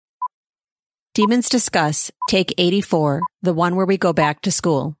Demons Discuss, Take 84, the one where we go back to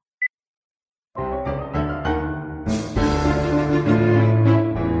school.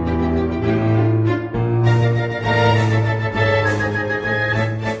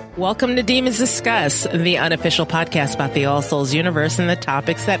 Welcome to Demons Discuss, the unofficial podcast about the All Souls universe and the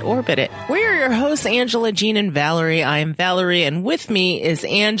topics that orbit it. We are your hosts, Angela, Jean, and Valerie. I am Valerie, and with me is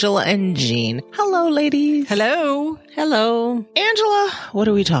Angela and Jean. Hello, ladies. Hello. Hello. Angela, what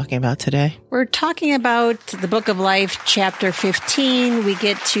are we talking about today? We're talking about the Book of Life, Chapter 15. We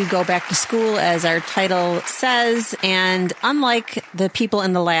get to go back to school, as our title says, and unlike the people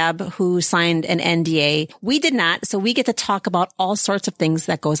in the lab who signed an NDA, we did not, so we get to talk about all sorts of things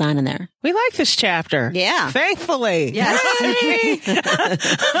that goes on in there. We like this chapter. Yeah. Thankfully. Yes.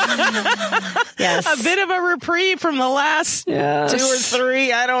 Yes. A bit of a reprieve from the last 2 or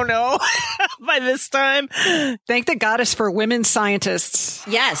 3, I don't know, by this time. Thank the goddess for women scientists.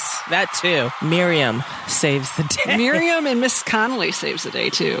 Yes. That too. Miriam saves the day. Miriam and Miss Connolly saves the day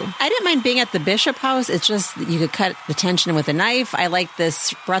too. I didn't mind being at the Bishop House. It's just you could cut the tension with a knife. I like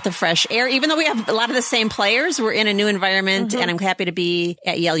this breath of fresh air. Even though we have a lot of the same players, we're in a new environment, and I'm happy to be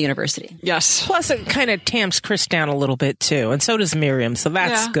at Yale University. Yes. Plus, it kind of tamps Chris down a little bit too, and so does Miriam. So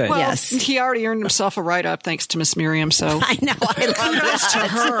that's good. Well, Yes. He already earned himself a write-up thanks to Miss Miriam, so I know. I love kudos to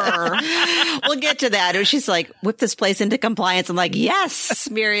that. her. We'll get to that. She's like, whip this place into compliance. I'm like, yes,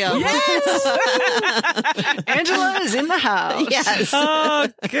 Miriam. Yes. Angela is in the house. Yes. Oh,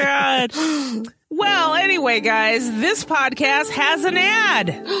 God. Well, anyway, guys, this podcast has an ad,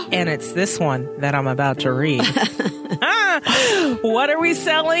 and it's this one that I'm about to read. What are we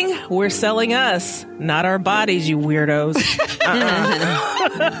selling? We're selling us, not our bodies, you weirdos.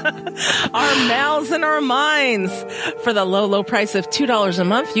 Our mouths and our minds. For the low, low price of $2 a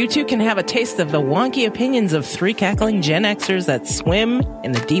month, you too can have a taste of the wonky opinions of 3 cackling Gen Xers that swim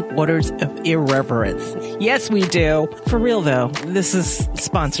in the deep waters of irreverence. Yes, we do. For real, though, this is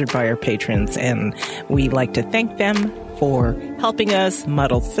sponsored by our patrons, and we like to thank them for helping us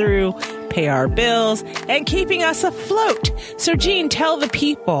muddle through, pay our bills, and keeping us afloat. So, Jean, tell the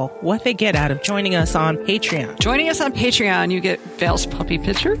people what they get out of joining us on Patreon. Joining us on Patreon, you get Vale's puppy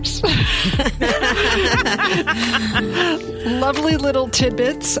pictures. Lovely little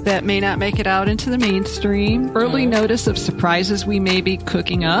tidbits that may not make it out into the mainstream. Early notice of surprises we may be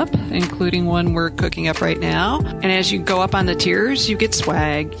cooking up, including one we're cooking up right now. And as you go up on the tiers, you get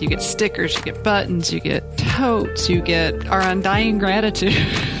swag, you get stickers, you get buttons, you get totes, you get our undying gratitude.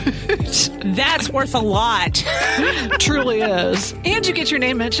 That's worth a lot. Truly is. And you get your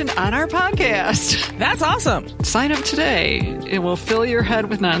name mentioned on our podcast. That's awesome. Sign up today. It will fill your head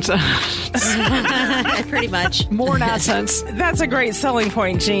with nonsense. Pretty much. More nonsense. That's a great selling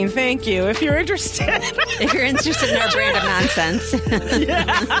point, Jean. Thank you. If you're interested. If you're interested in our brand of nonsense.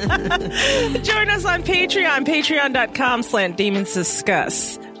 Join us on Patreon, patreon.com/Demons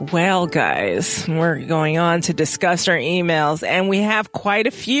Discuss. Well, guys, we're going on to discuss our emails, and we have quite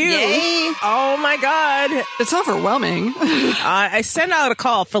a few. Yay. Oh, my God. It's overwhelming. I sent out a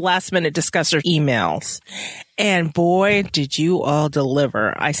call for last-minute discusser emails. And boy, did you all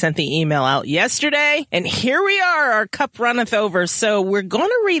deliver. I sent the email out yesterday, and here we are. Our cup runneth over. So we're going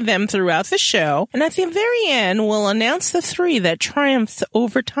to read them throughout the show. And at the very end, we'll announce the 3 that triumphed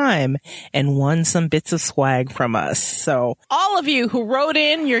over time and won some bits of swag from us. So all of you who wrote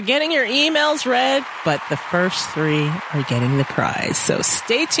in, you're getting your emails read, but the first 3 are getting the prize. So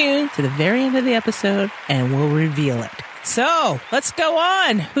stay tuned to the very end of the episode, and we'll reveal it. So, let's go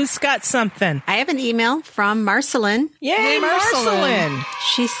on. Who's got something? I have an email from Marceline. Yay, Marceline.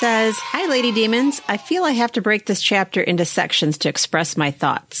 She says, "Hi, Lady Demons. I feel I have to break this chapter into sections to express my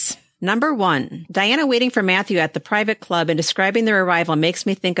thoughts. Number 1, Diana waiting for Matthew at the private club and describing their arrival makes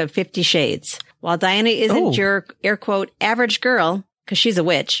me think of 50 Shades. While Diana isn't your, air quote, average girl, because she's a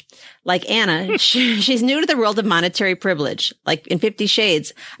witch, like Anna, she's new to the world of monetary privilege. Like in 50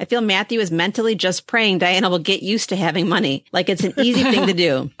 Shades, I feel Matthew is mentally just praying Diana will get used to having money. Like it's an easy thing to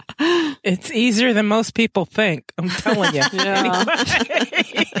do. It's easier than most people think. I'm telling you.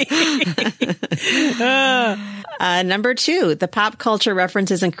 Number 2, the pop culture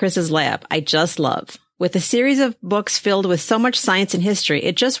references in Chris's lab. I just love. With a series of books filled with so much science and history,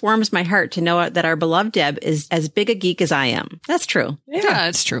 it just warms my heart to know that our beloved Deb is as big a geek as I am. That's true. Yeah,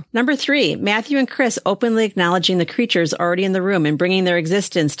 it's true. Number 3, Matthew and Chris openly acknowledging the creatures already in the room and bringing their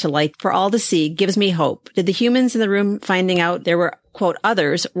existence to light for all to see gives me hope. Did the humans in the room finding out there were, quote,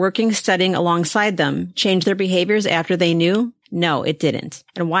 others working, studying alongside them change their behaviors after they knew? No, it didn't.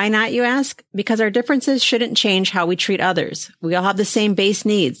 And why not, you ask? Because our differences shouldn't change how we treat others. We all have the same base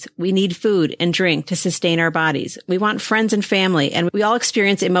needs. We need food and drink to sustain our bodies. We want friends and family, and we all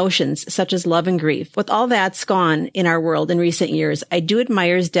experience emotions such as love and grief. With all that's gone in our world in recent years, I do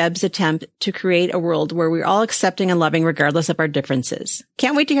admire Deb's attempt to create a world where we're all accepting and loving regardless of our differences.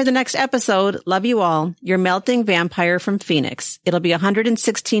 Can't wait to hear the next episode. Love you all. Your melting vampire from Phoenix. It'll be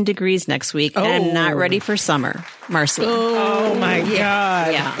 116 degrees next week, and I'm not ready for summer. Marceline. Oh my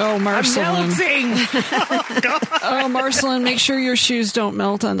God. Yeah. Oh, Marceline. I'm melting. Oh, God. Oh, Marceline, make sure your shoes don't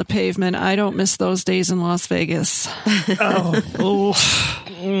melt on the pavement. I don't miss those days in Las Vegas. No.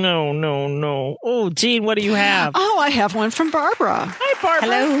 Oh, Jean, what do you have? Oh, I have one from Barbara. Hi, Barbara.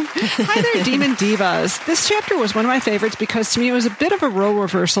 Hello. Hi there, Demon Divas. This chapter was one of my favorites because to me it was a bit of a role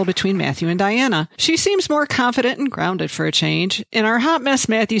reversal between Matthew and Diana. She seems more confident and grounded for a change. In our hot mess,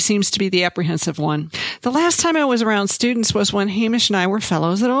 Matthew seems to be the apprehensive one. The last time I was around students was when Hamish and I were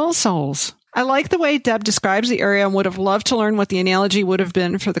fellows at All Souls. I like the way Deb describes the area and would have loved to learn what the analogy would have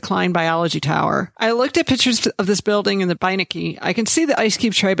been for the Klein Biology Tower. I looked at pictures of this building in the Beinecke. I can see the ice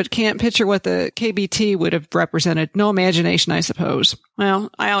cube tray, but can't picture what the KBT would have represented. No imagination, I suppose. Well,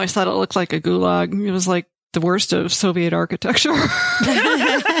 I always thought it looked like a gulag. It was like the worst of Soviet architecture. At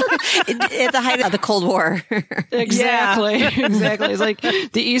the height of the Cold War. Exactly. Yeah. Exactly. It's like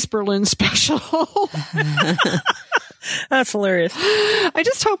the East Berlin special. That's hilarious. I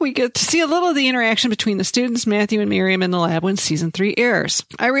just hope we get to see a little of the interaction between the students, Matthew and Miriam, in the lab when season 3 airs.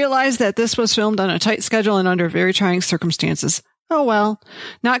 I realize that this was filmed on a tight schedule and under very trying circumstances. Oh well,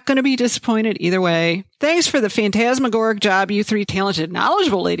 not going to be disappointed either way. Thanks for the phantasmagoric job you 3 talented,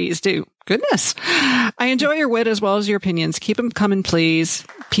 knowledgeable ladies do. Goodness. I enjoy your wit as well as your opinions. Keep them coming, please.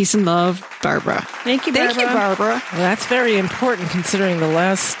 Peace and love, Barbara. Thank you, Barbara. Thank you, Barbara. Well, that's very important considering the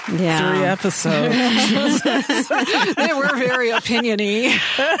last 3 episodes. They were very opinion-y.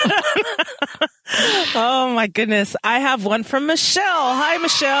 Oh my goodness. I have one from Michelle. Hi,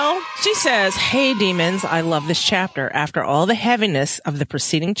 Michelle. She says, "Hey, demons. I love this chapter. After all the heaviness of the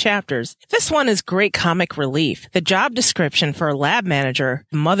preceding chapters, this one is great comic relief. The job description for a lab manager,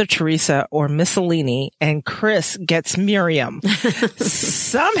 Mother Teresa or Mussolini, and Chris gets Miriam.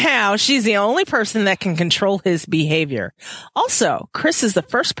 Somehow she's the only person that can control his behavior. Also, Chris is the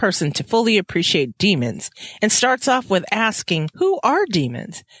first person to fully appreciate demons and starts off with asking, who are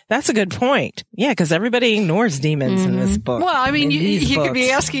demons? That's a good point. Yeah, because everybody ignores demons in this book. Well, I mean, you could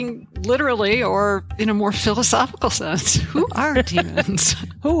be asking literally or in a more philosophical sense, who are demons?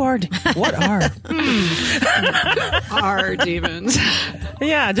 What are? Are demons?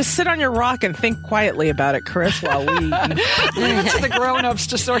 Yeah, just sit on your rock and think quietly about it, Chris, while we... Leave it to the grown-ups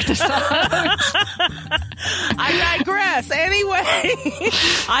to sort this out. I digress. Anyway,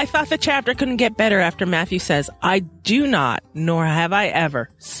 I thought the chapter couldn't get better after Matthew says, I do not, nor have I ever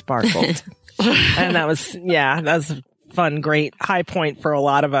sparkled. And that was a fun, great high point for a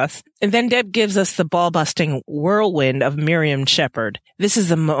lot of us. And then Deb gives us the ball-busting whirlwind of Miriam Shepherd. This is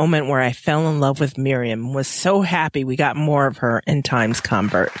the moment where I fell in love with Miriam. Was so happy we got more of her in Times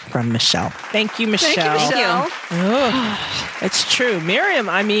Convert from Michelle. Thank you, Michelle. Thank you, Michelle. It's true. Miriam,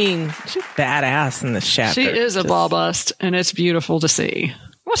 I mean, she's badass in this chapter. She is a ball bust, and it's beautiful to see.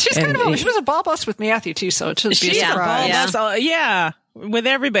 Well, she's she was a ball bust with Matthew, too, so it should be a surprise. Yeah. With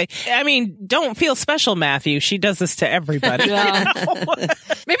everybody. I mean, don't feel special, Matthew. She does this to everybody. Yeah.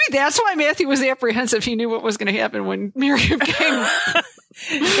 Maybe that's why Matthew was apprehensive. He knew what was going to happen when Miriam came.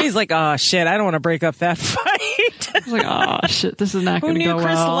 He's like, oh, shit, I don't want to break up that fight. He's like, oh, shit, this is not going to go well. Who knew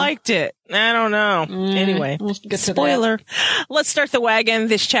Chris liked it? I don't know. Anyway, we'll get to spoiler. Let's start the wagon.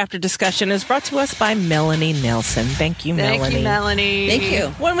 This chapter discussion is brought to us by Melanie Nelson. Thank you, Melanie. Thank you, Melanie. Thank you.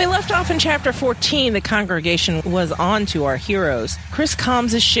 When we left off in chapter 14, the congregation was on to our heroes. Chris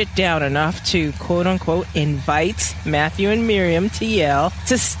calms his shit down enough to, quote-unquote, invite Matthew and Miriam to Yale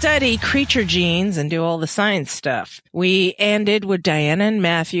to study creature genes and do all the science stuff. We ended with Diana and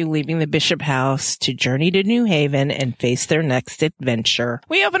Matthew leaving the Bishop house to journey to New Haven and face their next adventure.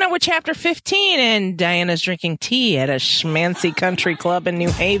 We open up with chapter 15, and Diana's drinking tea at a schmancy country club in New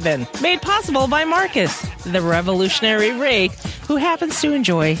Haven, made possible by Marcus, the revolutionary rake who happens to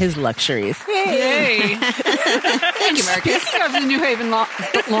enjoy his luxuries. Yay! Thank you, Marcus. Speaking of the New Haven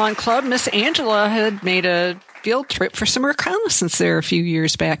Lawn Club, Miss Angela had made a field trip for some reconnaissance there a few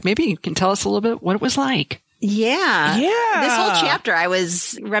years back. Maybe you can tell us a little bit what it was like. Yeah. Yeah. This whole chapter, I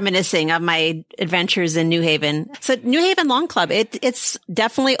was reminiscing of my adventures in New Haven. So New Haven Lawn Club, it's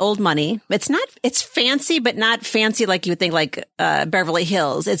definitely old money. It's fancy, but not fancy like you would think like Beverly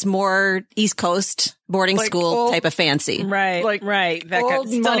Hills. It's more East Coast boarding school type of fancy. Right. Right. That old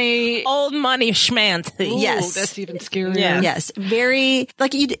money. Old money schmancy. Yes. That's even scarier. Yeah. Yes. Very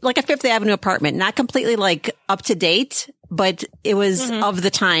like a Fifth Avenue apartment, not completely like up to date, but it was of the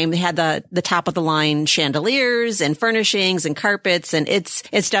time. They had the top of the line chandeliers and furnishings and carpets, and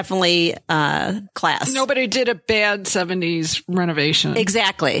it's definitely class. Nobody did a bad 70s renovation.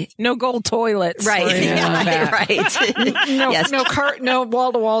 Exactly. No gold toilets. Right. or anything like that. Right. No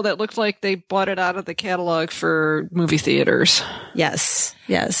wall to wall that looked like they bought it out of the catalog for movie theaters. Yes.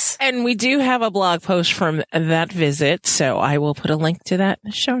 Yes. And we do have a blog post from that visit, so I will put a link to that in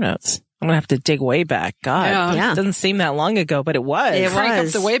the show notes. I'm going to have to dig way back. God, Yeah. It doesn't seem that long ago, but it was. It Crank up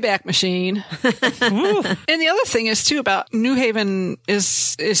was. the Wayback Machine. And the other thing is too about New Haven is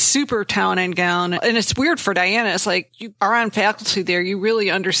super town and gown, and it's weird for Diana. It's like you are on faculty there, you really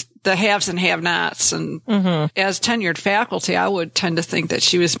understand the haves and have-nots, and as tenured faculty, I would tend to think that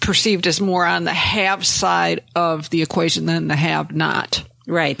she was perceived as more on the have side of the equation than the have-not.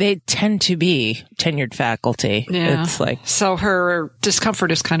 Right. They tend to be tenured faculty. Yeah. It's like, So her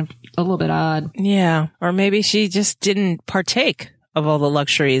discomfort is kind of a little bit odd. yeah. Or maybe she just didn't partake of all the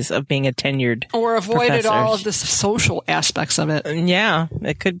luxuries of being a tenured Or avoided all professor. of the social aspects of it. Yeah,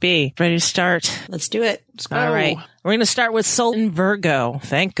 it could be. Ready to start? Let's do it. Let's go. All right. We're going to start with Sol in Virgo.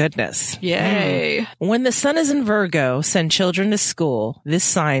 Thank goodness. Yay. When the sun is in Virgo, send children to school. This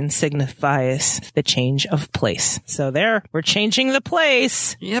sign signifies the change of place. So there, we're changing the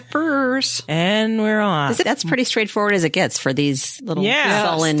place. Yippers. And we're on. That's pretty straightforward as it gets for these little Yeah.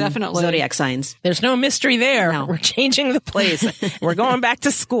 sullen Yes, definitely. zodiac signs. There's no mystery there. No. We're changing the place. We're going back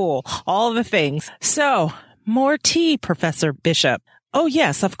to school. All the things. So, more tea, Professor Bishop. Oh,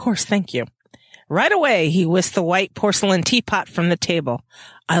 yes, of course. Thank you. Right away, he whisked the white porcelain teapot from the table.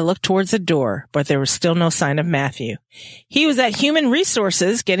 I looked towards the door, but there was still no sign of Matthew. He was at Human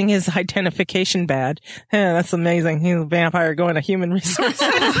Resources getting his identification badge. That's amazing. He's a vampire going to Human Resources.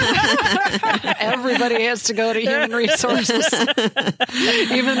 Everybody has to go to Human Resources.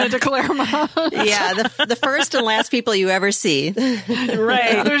 Even the Declare Mom. Yeah, the first and last people you ever see.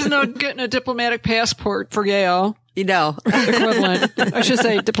 Right. There's no getting a diplomatic passport for Yale. You know. Equivalent. I should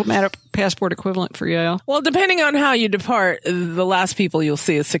say diplomatic passport equivalent for Yale. Well, depending on how you depart, the last people you'll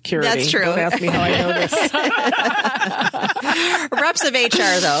see is security. That's true. Don't ask me how I know this. Reps of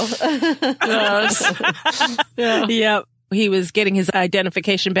HR, though. Yeah. Yep. He was getting his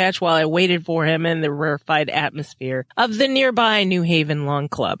identification badge while I waited for him in the rarefied atmosphere of the nearby New Haven Lawn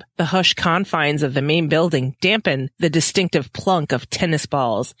Club. The hushed confines of the main building dampened the distinctive plunk of tennis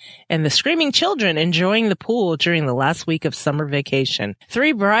balls and the screaming children enjoying the pool during the last week of summer vacation.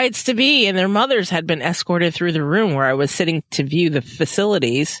 3 brides-to-be and their mothers had been escorted through the room where I was sitting to view the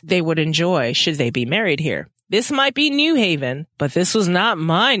facilities they would enjoy should they be married here. This might be New Haven, but this was not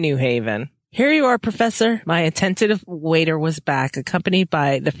my New Haven. Here you are, Professor. My attentive waiter was back, accompanied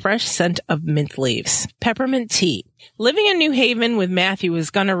by the fresh scent of mint leaves. Peppermint tea. Living in New Haven with Matthew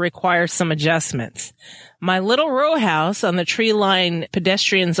was going to require some adjustments. My little row house on the tree-lined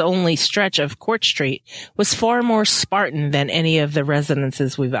pedestrians-only stretch of Court Street was far more Spartan than any of the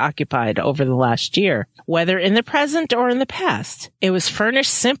residences we've occupied over the last year, whether in the present or in the past. It was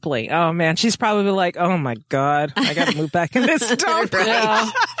furnished simply. Oh, man, she's probably like, oh, my God, I got to move back in this dump.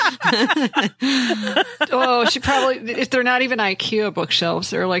 Yeah. Oh, she probably, if they're not even IKEA bookshelves,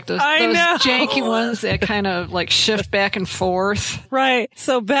 they're like those janky ones that kind of like shift back and forth. Right.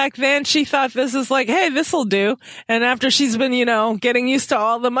 So back then she thought this is like, hey, this'll do. And after she's been, getting used to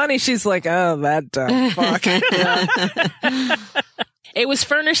all the money, she's like, oh, that dumb fuck. It was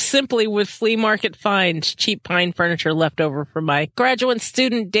furnished simply with flea market finds, cheap pine furniture left over from my graduate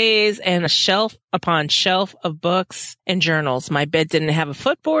student days, and a shelf upon shelf of books and journals. My bed didn't have a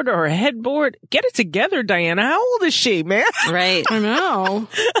footboard or a headboard. Get it together, Diana. How old is she, man? Right. I know.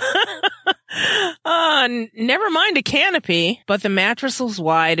 Never mind a canopy, but the mattress was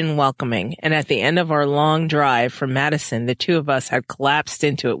wide and welcoming. And at the end of our long drive from Madison, the two of us had collapsed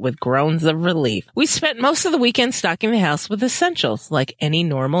into it with groans of relief. We spent most of the weekend stocking the house with essentials, like any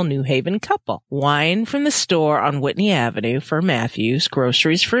normal New Haven couple. Wine from the store on Whitney Avenue for Matthews,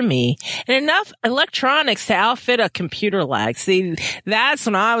 groceries for me, and enough electronics to outfit a computer lag. See, that's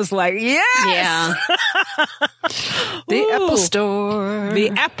when I was like, yes! Yeah. The Apple Store. The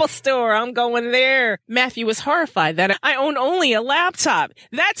Apple Store. I'm going there. Matthew was horrified that I own only a laptop.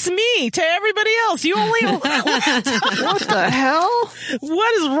 That's me to everybody else. You only own a laptop. What the hell?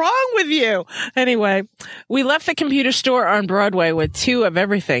 What is wrong with you? Anyway, we left the computer store on Broadway with 2 of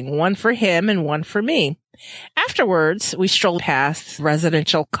everything, one for him and one for me. Afterwards, we strolled past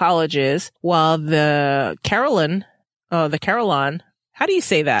residential colleges while the Carillon, how do you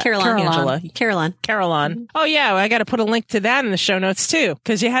say that? Carillon. Carillon. Oh, yeah. I got to put a link to that in the show notes, too,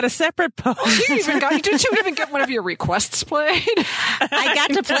 because you had a separate post. Did you even get one of your requests played? I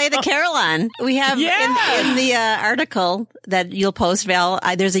got to play the Carillon. We have in the article that you'll post, Val,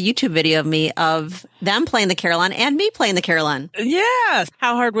 there's a YouTube video of me of them playing the Carillon and me playing the Carillon. Yes.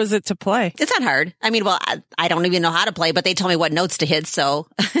 How hard was it to play? It's not hard. I mean, well, I don't even know how to play, but they told me what notes to hit, so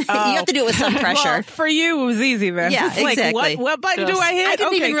you have to do it with some pressure. Well, for you, it was easy then. Yeah, it's like, exactly. What button do I hit? I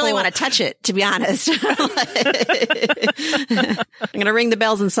didn't even really want to touch it, to be honest. I'm going to ring the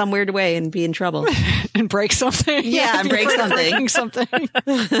bells in some weird way and be in trouble. And break something? Yeah, and break something.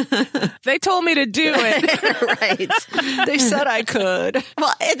 They told me to do it. Right. They said I could.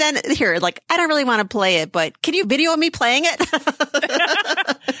 Well, and then here, like, I don't really want to play it, but can you video me playing it?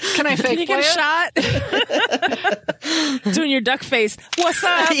 Can I fake get a shot? Doing your duck face. What's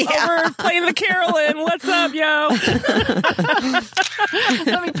up? Yeah. Oh, we're playing the Carillon. What's up, yo?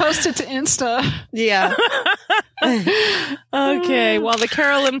 Let me post it to Insta. Yeah. Okay, while the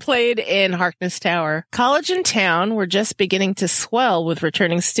Carillon played in Harkness Tower, college and town were just beginning to swell with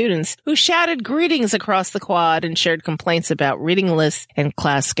returning students who shouted greetings across the quad and shared complaints about reading lists and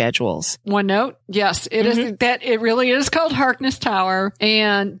class schedules. One note, yes, it is that it really is called Harkness Tower,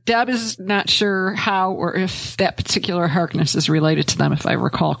 and Deb is not sure how or if that particular Harkness is related to them, if I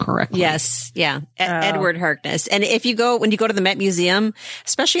recall correctly. Yes, yeah, Edward Harkness. And if you go, when you go to the Met Museum,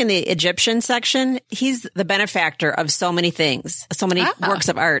 especially in the Egyptian section, he's the benefactor of so many things, so many works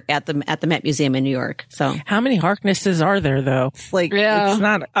of art at the Met Museum in New York. So how many Harknesses are there, though? It's like, it's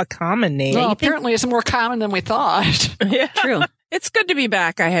not a common name. Well, apparently it's more common than we thought. Yeah. True. It's good to be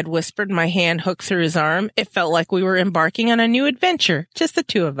back, I had whispered, my hand hooked through his arm. It felt like we were embarking on a new adventure, just the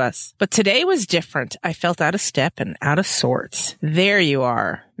 2 of us. But today was different. I felt out of step and out of sorts. There you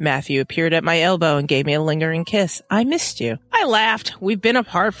are. Matthew appeared at my elbow and gave me a lingering kiss. I missed you. I laughed. We've been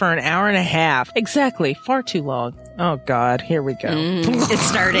apart for an hour and a half. Exactly. Far too long. Oh, God. Here we go. It's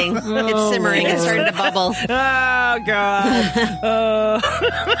starting. It's simmering. It's starting to bubble. Oh, God.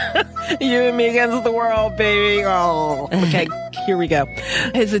 You and me against the world, baby. Oh, okay. Here we go.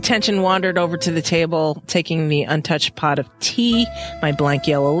 His attention wandered over to the table, taking the untouched pot of tea, my blank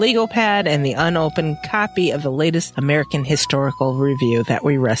yellow legal pad, and the unopened copy of the latest American Historical Review that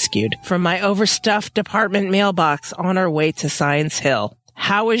we rescued from my overstuffed department mailbox on our way to Science Hill.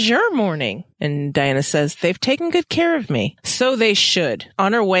 How was your morning? And Diana says, they've taken good care of me. So they should.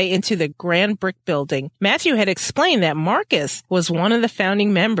 On our way into the Grand Brick Building, Matthew had explained that Marcus was one of the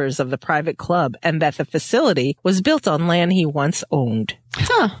founding members of the private club and that the facility was built on land he once owned.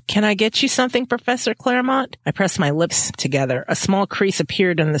 Huh. Can I get you something, Professor Claremont? I pressed my lips together. A small crease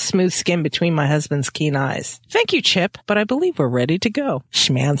appeared on the smooth skin between my husband's keen eyes. Thank you, Chip, but I believe we're ready to go.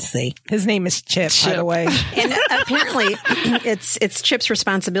 Schmancy. His name is Chip, by the way. And apparently it's Chip's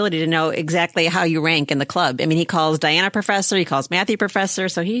responsibility to know exactly how you rank in the club. I mean, he calls Diana Professor, he calls Matthew Professor,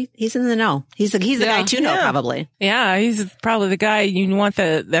 so he's in the know. He's the guy to know, probably. Yeah, he's probably the guy you want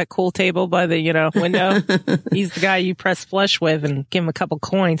that cool table by the window. He's the guy you press flush with and give him a couple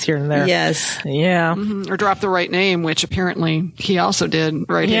coins here and there. Yes. Yeah. Or drop the right name, which apparently he also did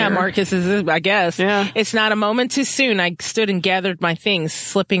here. Yeah, Marcus is, I guess. Yeah. It's not a moment too soon. I stood and gathered my things,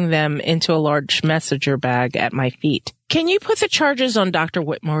 slipping them into a large messenger bag at my feet. Can you put the charges on Dr.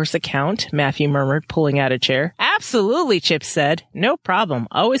 Whitmore's account? Matthew murmured, pulling out a chair. Absolutely, Chip said. No problem.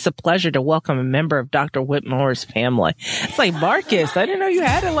 Always a pleasure to welcome a member of Dr. Whitmore's family. It's like, Marcus, I didn't know you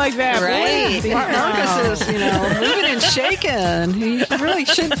had it like that. Right. Marcus is, moving and shaking. He really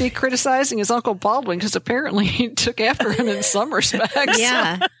shouldn't be criticizing his Uncle Baldwin because apparently he took after him in some respects.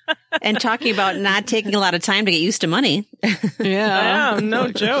 Yeah. And talking about not taking a lot of time to get used to money. Yeah. No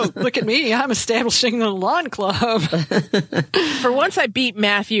joke. Look at me. I'm establishing the lawn club. For once, I beat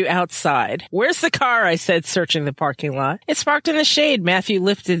Matthew outside. Where's the car? I said, searching the parking lot. It's parked in the shade. Matthew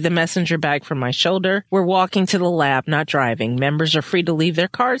lifted the messenger bag from my shoulder. We're walking to the lab, not driving. Members are free to leave their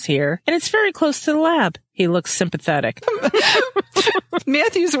cars here, and it's very close to the lab. He looks sympathetic.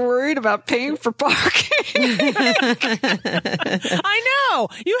 Matthew's worried about paying for parking. I know.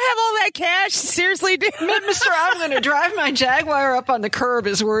 You have all that cash. Seriously, dude. Mr. I'm going to drive my Jaguar up on the curb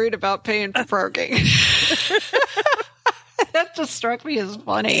is worried about paying for parking. That just struck me as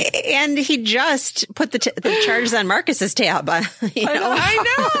funny. And he just put the charges on Marcus's tab. You know?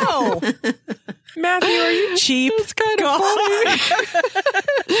 I know. Matthew, are you cheap? It's kind of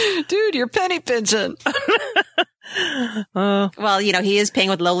funny. Dude, you're penny pinching. Well, you know, he is paying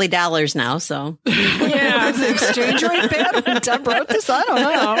with lowly dollars now, so. Yeah. Is the exchange rate bad when Deb wrote this? I don't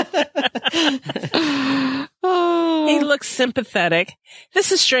know. Oh. He looks sympathetic.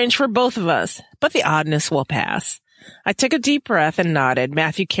 This is strange for both of us, but the oddness will pass. I took a deep breath and nodded.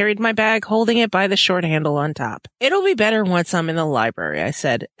 Matthew carried my bag, holding it by the short handle on top. It'll be better once I'm in the library, I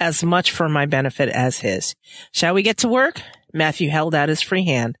said, as much for my benefit as his. Shall we get to work? Matthew held out his free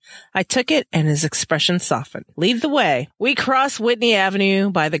hand. I took it and his expression softened. Lead the way. We crossed Whitney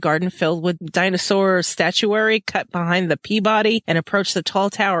Avenue by the garden filled with dinosaur statuary cut behind the Peabody and approached the tall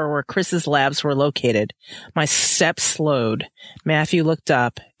tower where Chris's labs were located. My steps slowed. Matthew looked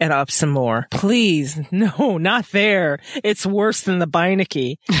up and up some more. Please, no, not there. It's worse than the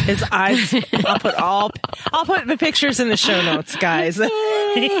Beinecke. His eyes, I'll put the pictures in the show notes, guys.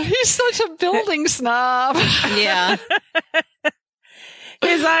 He's such a building snob. Yeah.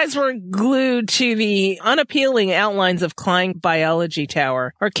 His eyes were glued to the unappealing outlines of Klein Biology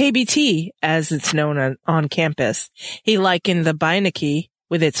Tower, or KBT, as it's known on campus. He likened the Beinecke,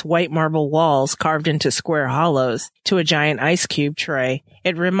 with its white marble walls carved into square hollows, to a giant ice cube tray.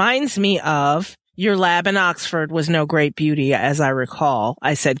 It reminds me of... Your lab in Oxford was no great beauty, as I recall,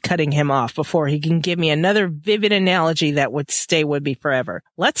 I said, cutting him off before he can give me another vivid analogy that would stay with me forever.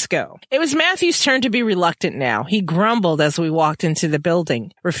 Let's go. It was Matthew's turn to be reluctant now. He grumbled as we walked into the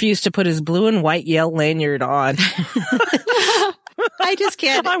building, refused to put his blue and white Yale lanyard on. I just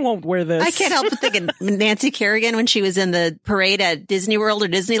can't. I won't wear this. I can't help but thinking Nancy Kerrigan when she was in the parade at Disney World or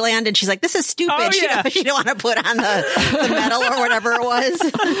Disneyland, and she's like, "This is stupid." Oh, yeah. She don't want to put on the medal or whatever it was.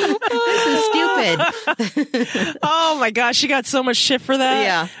 This is stupid. Oh my gosh, she got so much shit for that.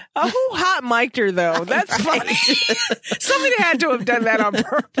 Yeah. Oh, who hot mic'd her though? That's funny. Somebody had to have done that on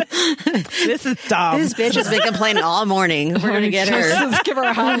purpose. This is dumb. This bitch has been complaining all morning. We're going to get her. Let's give her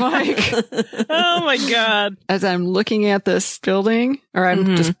a hot mic. Oh my God. As I'm looking at this building, or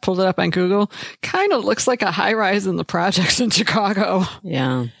I'm just pulled it up on Google, kind of looks like a high rise in the projects in Chicago.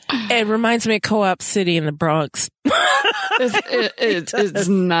 Yeah. It reminds me of Co-op City in the Bronx. It's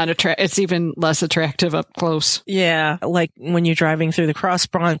not attractive. It's even less attractive up close. Yeah, like when you're driving through the Cross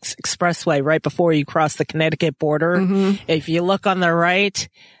Bronx Expressway right before you cross the Connecticut border. If you look on the right,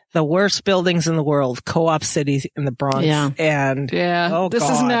 the worst buildings in the world, Co-op City in the Bronx. Yeah. And this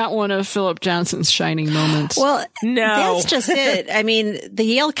is not one of Philip Johnson's shining moments. Well, no, that's just it. I mean, the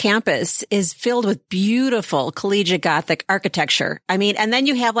Yale campus is filled with beautiful collegiate Gothic architecture. I mean, and then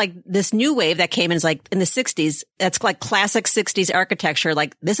you have like this new wave that came in like in the 60s. That's like classic 60s architecture.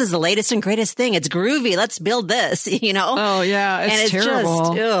 Like, this is the latest and greatest thing. It's groovy. Let's build this, you know? Oh, yeah. It's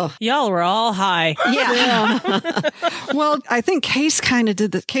terrible. Just, ugh. Y'all were all high. Yeah. Well, I think Case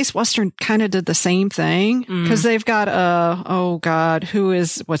Western kind of did the same thing because they've got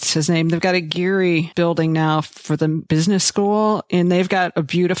what's his name? They've got a Geary building now for the business school, and they've got a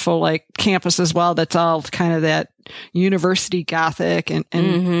beautiful like campus as well. That's all kind of that university Gothic, and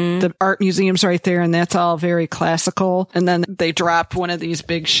the art museum's right there, and that's all very classical. And then they dropped one of these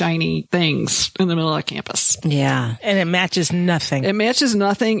big shiny things in the middle of campus. Yeah. And it matches nothing. It matches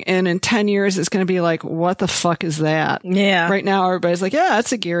nothing, and in 10 years it's going to be like, what the fuck is that? Yeah. Right now everybody's like, yeah,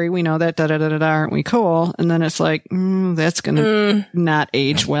 it's a Geary, we know that, aren't we cool? And then it's like, that's going to not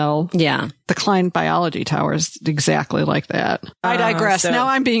age well. Yeah. The Klein Biology Tower is exactly like that. I digress. Now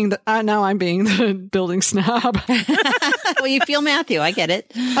I'm being the building snob. Well, you feel Matthew. I get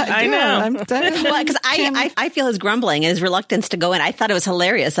it. I know. Because I feel his grumbling and his reluctance to go in. I thought it was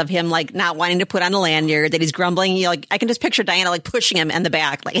hilarious of him, like, not wanting to put on a lanyard, that he's grumbling. You know, like, I can just picture Diana, like, pushing him in the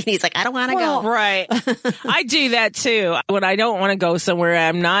back. Like, and he's like, I don't want to go. Right. I do that too. When I don't want to go somewhere,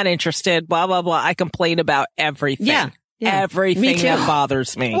 I'm not interested, blah, blah, blah. I complain about everything. Yeah. Everything that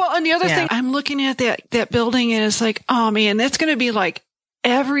bothers me. Well, and the other thing, I'm looking at that building and it's like, oh man, that's going to be like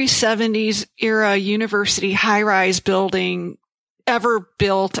every 70s era university high-rise building ever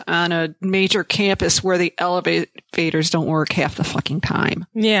built on a major campus where the elevators don't work half the fucking time.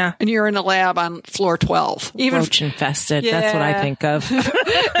 Yeah. And you're in a lab on floor 12. Even roach infested. Yeah. That's what I think of.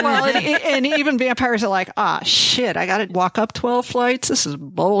 Well, and even vampires are like, shit, I got to walk up 12 flights. This is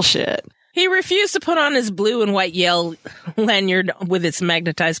bullshit. He refused to put on his blue and white Yale lanyard with its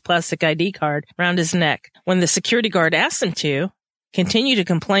magnetized plastic ID card around his neck. When the security guard asked him to, continued to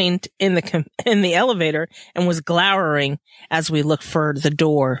complain in the elevator and was glowering as we looked for the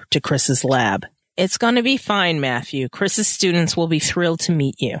door to Chris's lab. It's going to be fine, Matthew. Chris's students will be thrilled to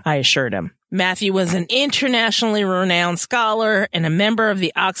meet you, I assured him. Matthew was an internationally renowned scholar and a member of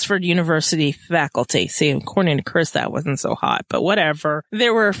the Oxford University faculty. See, according to Chris, that wasn't so hot, but whatever.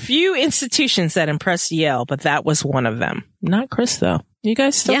 There were a few institutions that impressed Yale, but that was one of them. Not Chris, though. You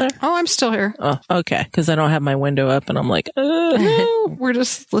guys still there? Oh, I'm still here. Oh, okay. Because I don't have my window up and I'm like, no, we're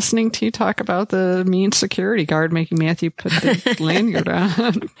just listening to you talk about the mean security guard making Matthew put the lanyard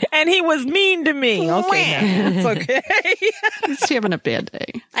on. And he was mean to me. Okay, it's okay. He's having a bad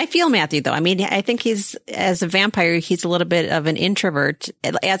day. I feel Matthew, though. I mean, I think as a vampire, he's a little bit of an introvert.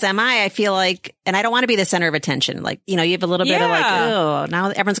 As am I feel like, and I don't want to be the center of attention. Like, you have a little bit of like, oh, now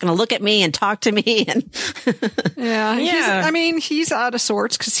everyone's going to look at me and talk to me. And he's out of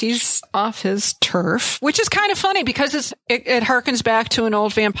sorts because he's off his turf, which is kind of funny because it harkens back to an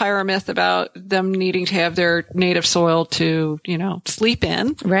old vampire myth about them needing to have their native soil to, sleep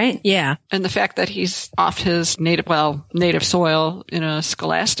in. Right. Yeah. And the fact that he's off his native soil in a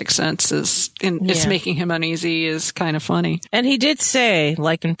scholastic sense it's making him uneasy is kind of funny. And he did say,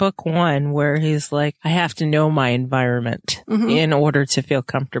 like in book 1, where he's like, I have to know my environment in order to feel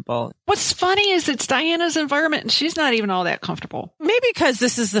comfortable. What's funny is it's Diana's environment and she's not even all that comfortable. Maybe because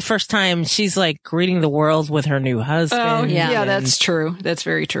this is the first time she's like greeting the world with her new husband. Oh, yeah, that's true. That's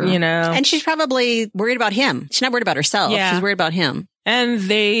very true. And she's probably worried about him. She's not worried about herself. Yeah. She's worried about him. And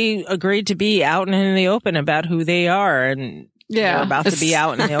they agreed to be out in the open about who they are. And they're about to be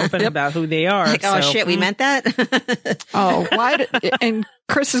out in the open about who they are. Like, oh, shit, we meant that? Oh, why? And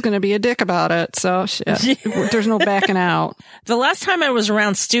Chris is going to be a dick about it. So shit. There's no backing out. The last time I was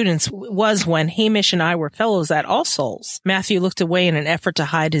around students was when Hamish and I were fellows at All Souls. Matthew looked away in an effort to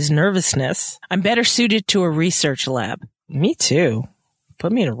hide his nervousness. I'm better suited to a research lab. Me too.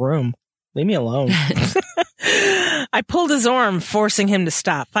 Put me in a room. Leave me alone. I pulled his arm, forcing him to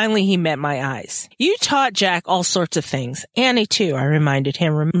stop. Finally, he met my eyes. You taught Jack all sorts of things. Annie, too, I reminded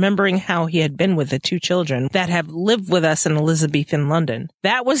him, remembering how he had been with the 2 children that have lived with us in Elizabethan London.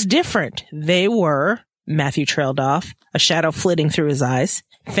 That was different. They were, Matthew trailed off, a shadow flitting through his eyes,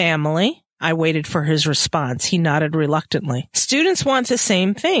 family. I waited for his response. He nodded reluctantly. Students want the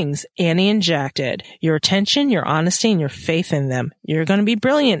same things. Annie and Jack did. Your attention, your honesty, and your faith in them. You're going to be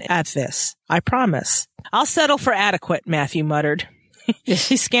brilliant at this. I promise. I'll settle for adequate, Matthew muttered. He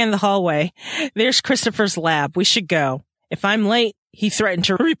scanned the hallway. There's Christopher's lab. We should go. If I'm late, he threatened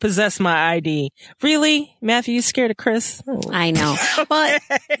to repossess my ID. Really? Matthew, you scared of Chris? Oh. I know. Well,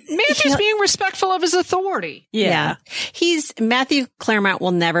 Matthew's being respectful of his authority. Yeah. Matthew Claremont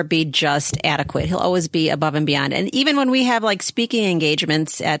will never be just adequate. He'll always be above and beyond. And even when we have like speaking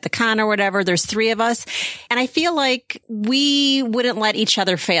engagements at the con or whatever, there's 3 of us. And I feel like we wouldn't let each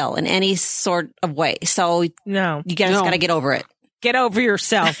other fail in any sort of way. So no, you guys got to get over it. Get over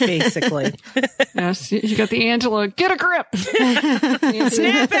yourself, basically. Yes, you got the Angela, get a grip.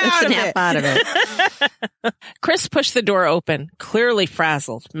 Snap out of it. Chris pushed the door open, clearly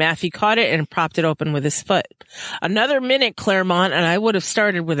frazzled. Matthew caught it and propped it open with his foot. Another minute, Claremont, and I would have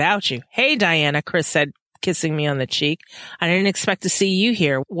started without you. Hey, Diana, Chris said, kissing me on the cheek. I didn't expect to see you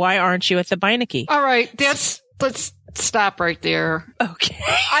here. Why aren't you at the Beinecke? All right, let's stop right there. Okay.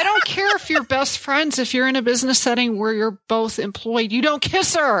 I don't care if you're best friends. If you're in a business setting where you're both employed, you don't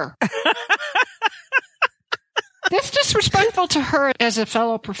kiss her. That's disrespectful to her as a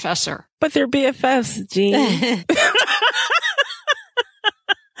fellow professor. But they're BFFs, Jean.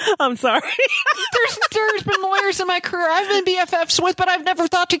 I'm sorry. There's been lawyers in my career I've been BFFs with, but I've never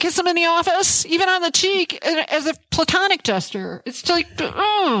thought to kiss them in the office, even on the cheek, as a platonic gesture. It's like,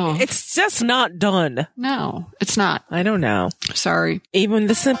 oh. It's just not done. No, it's not. I don't know. Sorry. Even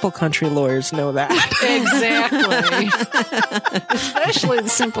the simple country lawyers know that. Exactly. Especially the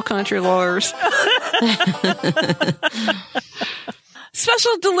simple country lawyers.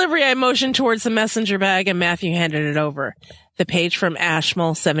 Special delivery, I motioned towards the messenger bag and Matthew handed it over. The page from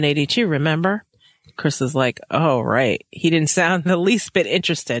Ashmole 782, remember? Chris is like, oh, right. He didn't sound the least bit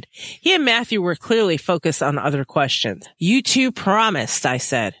interested. He and Matthew were clearly focused on other questions. You 2 promised, I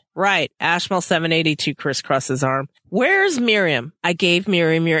said. Right. Ashmole 782, Chris crossed his arm. Where's Miriam? I gave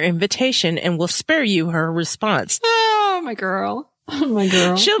Miriam your invitation and will spare you her response. Oh, my girl. Oh, my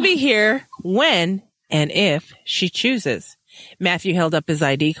girl. She'll be here when and if she chooses. Matthew held up his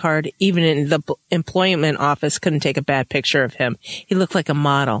ID card. Even in the employment office couldn't take a bad picture of him. He looked like a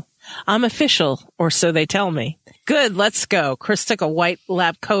model. I'm official, or so they tell me. Good, let's go. Chris took a white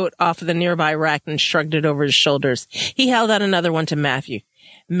lab coat off of the nearby rack and shrugged it over his shoulders. He held out another one to Matthew.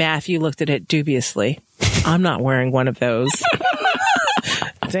 Matthew looked at it dubiously. I'm not wearing one of those.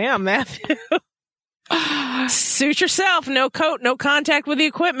 Damn, Matthew. Suit yourself. No coat, no contact with the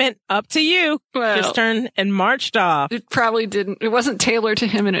equipment. Up to you. Well, Chris turned and marched off. It probably didn't. It wasn't tailored to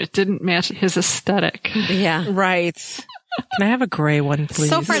him, and it didn't match his aesthetic. Yeah. Right. Can I have a gray one, please?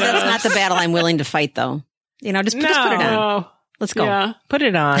 So far, that's not the battle I'm willing to fight, though. Just put it on. Oh. Let's go. Yeah. Put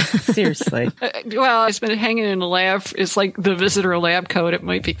it on. Seriously. Well, it's been hanging in the lab. It's like the visitor lab coat. It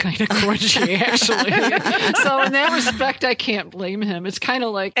might be kind of crunchy, actually. So in that respect, I can't blame him. It's kind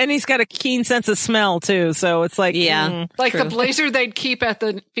of like... And he's got a keen sense of smell, too. So it's like... like true. the blazer they'd keep at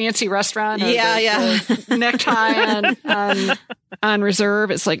the fancy restaurant. Or the necktie on reserve.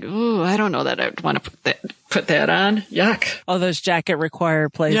 It's like, ooh, I don't know that I'd want to put that on. Yuck. Oh, those jacket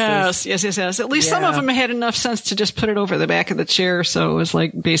required places. Yes. At least some of them had enough sense to just put it over the back of the chair. So it was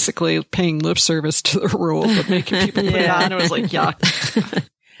like basically paying lip service to the rule, but making people put it on. It was like, yuck.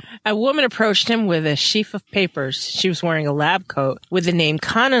 A woman approached him with a sheaf of papers. She was wearing a lab coat with the name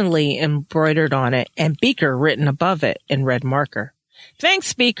Connolly embroidered on it and Beaker written above it in red marker.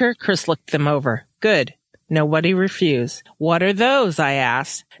 Thanks, Beaker. Chris looked them over. Good. Nobody refused. What are those? I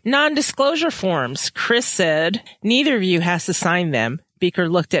asked. Non-disclosure forms. Chris said, neither of you has to sign them. Beaker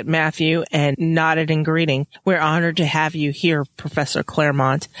looked at Matthew and nodded in greeting. We're honored to have you here, Professor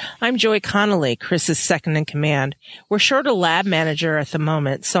Claremont. I'm Joy Connolly, Chris's second in command. We're short a lab manager at the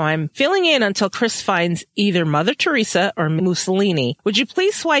moment, so I'm filling in until Chris finds either Mother Teresa or Mussolini. Would you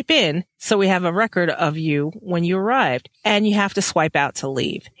please swipe in so we have a record of you when you arrived? And you have to swipe out to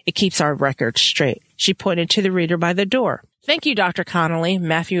leave. It keeps our record straight. She pointed to the reader by the door. Thank you, Dr. Connolly.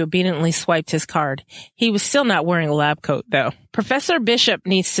 Matthew obediently swiped his card. He was still not wearing a lab coat, though. Professor Bishop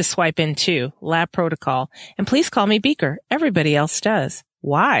needs to swipe in, too. Lab protocol. And please call me Beaker. Everybody else does.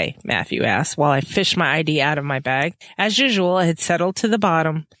 Why? Matthew asked while I fished my ID out of my bag. As usual, I had settled to the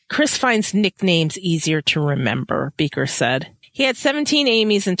bottom. Chris finds nicknames easier to remember, Beaker said. He had 17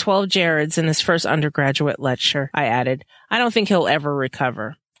 Amy's and 12 Jareds in his first undergraduate lecture, I added. I don't think he'll ever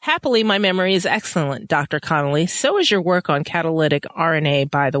recover. Happily, my memory is excellent, Dr. Connolly. So is your work on catalytic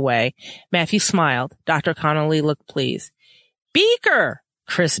RNA, by the way. Matthew smiled. Dr. Connolly looked pleased. Beaker!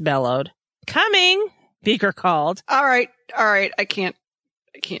 Chris bellowed. Coming! Beaker called. All right. I can't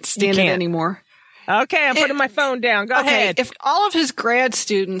stand it anymore. Okay, I'm putting my phone down. Go ahead. If all of his grad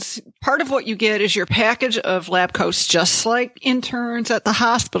students, part of what you get is your package of lab coats, just like interns at the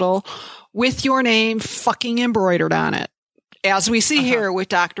hospital, with your name fucking embroidered on it. As we see here with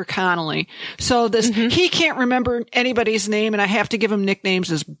Dr. Connolly. So this, he can't remember anybody's name and I have to give him nicknames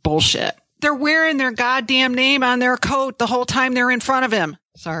is bullshit. They're wearing their goddamn name on their coat the whole time they're in front of him.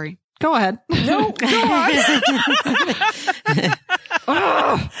 Sorry. Go ahead. No, go on.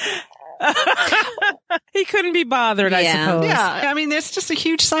 He couldn't be bothered, I suppose. Yeah. I mean, that's just a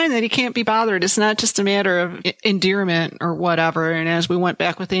huge sign that he can't be bothered. It's not just a matter of endearment or whatever. And as we went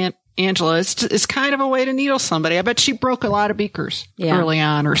back with Angela, it's kind of a way to needle somebody. I bet she broke a lot of beakers early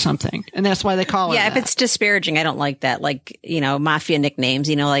on or something. And that's why they call her that. If it's disparaging, I don't like that. Like, mafia nicknames,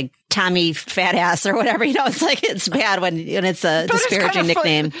 like Tommy Fat Ass or whatever, it's like, it's bad when it's a disparaging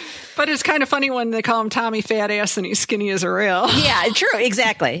nickname. But it's kind of funny when they call him Tommy Fat Ass and he's skinny as a rail. Yeah, true.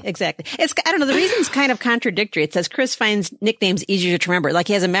 Exactly. It's, I don't know. The reason's kind of contradictory. It says Chris finds nicknames easier to remember. Like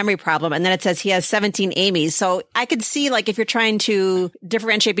he has a memory problem. And then it says he has 17 Amy's. So I could see like if you're trying to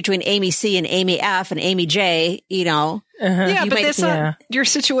differentiate between Amy C and Amy F and Amy J, Yeah, but that's not your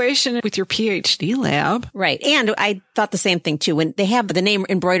situation with your PhD lab. Right. And I thought the same thing too. When they have the name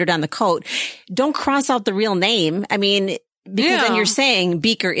embroidered on the coat, don't cross out the real name. I mean, because then you're saying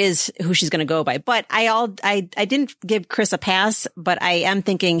Beaker is who she's going to go by. But I didn't give Chris a pass, but I am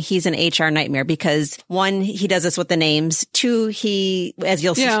thinking he's an HR nightmare because one, he does this with the names. Two, he, as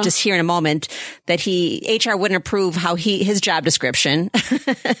you'll just hear in a moment, that HR wouldn't approve how his job description.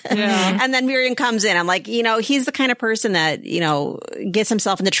 And then Miriam comes in. I'm like, he's the kind of person that, gets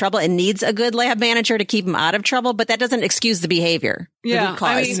himself into trouble and needs a good lab manager to keep him out of trouble. But that doesn't excuse the behavior. Yeah.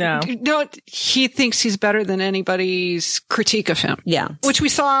 He thinks he's better than anybody's critique of him. Yeah. Which we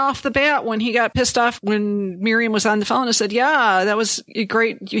saw off the bat when he got pissed off when Miriam was on the phone and said, yeah, that was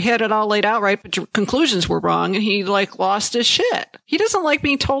great. You had it all laid out right, but your conclusions were wrong. And he lost his shit. He doesn't like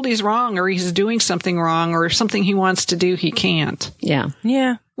being told he's wrong or he's doing something wrong or something he wants to do, he can't. Yeah.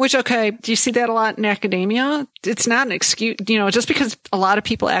 Yeah. Which, okay, do you see that a lot in academia? It's not an excuse, just because a lot of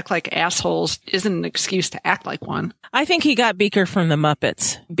people act like assholes isn't an excuse to act like one. I think he got Beaker from the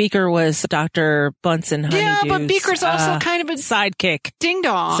Muppets. Beaker was Dr. Bunsen Honeydew's. Yeah, but Beaker's also kind of a sidekick. Ding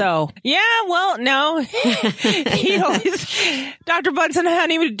dong. So, no. He always, Dr. Bunsen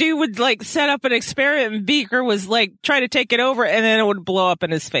Honeydew would set up an experiment and Beaker was try to take it over and then it would blow up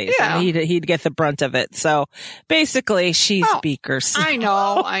in his face and he'd get the brunt of it. So basically she's Beaker's. I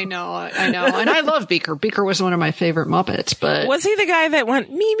know. And I love Beaker. Beaker was one of my favorite Muppets, but Was he the guy that went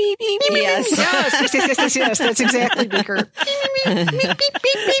me, me, me, me, me? Yes. yes. That's exactly Beaker.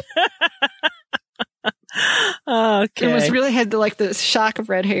 Okay. It was really had the shock of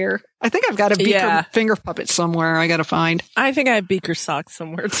red hair. I think I've got a Beaker finger puppet somewhere. I got to find. I think I have Beaker socks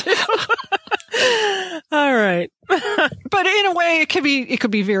somewhere too. All right. But in a way, it could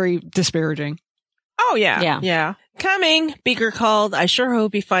be very disparaging. Oh, yeah. Yeah. Coming, Beaker called. I sure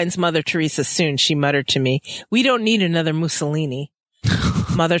hope he finds Mother Teresa soon, she muttered to me. We don't need another Mussolini.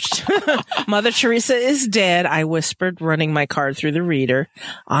 Mother Teresa is dead, I whispered, running my card through the reader.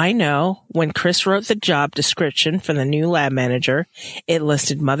 I know. When Chris wrote the job description for the new lab manager, it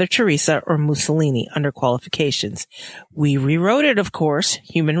listed Mother Teresa or Mussolini under qualifications. We rewrote it, of course.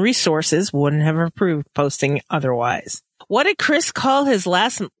 Human Resources wouldn't have approved posting otherwise. What did Chris call his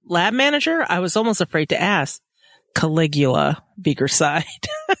last lab manager? I was almost afraid to ask. Caligula, Beaker sighed.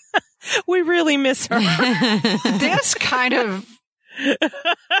 We really miss her. That's kind of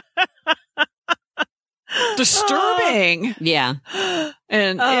disturbing. Yeah.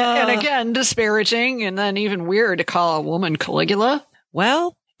 And again, disparaging, and then even weird to call a woman Caligula.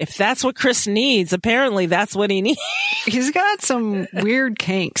 Well, if that's what Chris needs, apparently that's what he needs. He's got some weird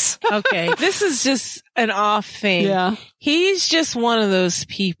kinks. Okay. This is just an off thing. Yeah. He's just one of those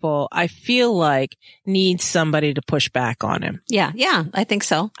people I feel like needs somebody to push back on him. Yeah, I think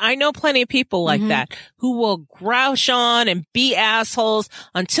so. I know plenty of people like that who will grouch on and be assholes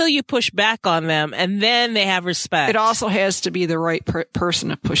until you push back on them, and then they have respect. It also has to be the right person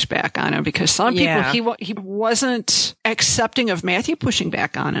to push back on him, because some people, he wasn't accepting of Matthew pushing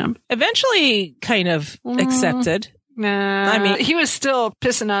back on him. Eventually kind of accepted. Nah, I mean, he was still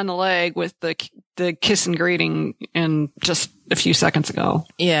pissing on the leg with the kiss and greeting and just a few seconds ago.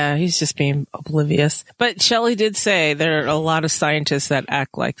 Yeah, he's just being oblivious. But Shelley did say there are a lot of scientists that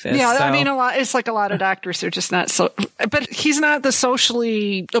act like this. Yeah, so. I mean, it's like a lot of doctors are just not so, but he's not the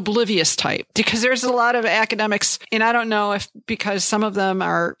socially oblivious type, because there's a lot of academics, and I don't know if because some of them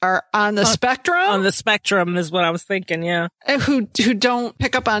are on the spectrum. On the spectrum is what I was thinking, yeah. Who don't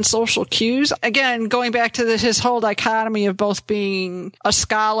pick up on social cues. Again, going back to his whole dichotomy of both being a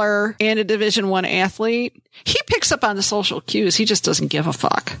scholar and a Division I athlete, he picks up on the social cues. He just doesn't give a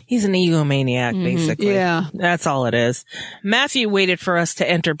fuck. He's an egomaniac, basically. Yeah. That's all it is. Matthew waited for us to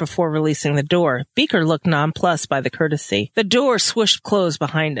enter before releasing the door. Beaker looked nonplussed by the courtesy. The door swished closed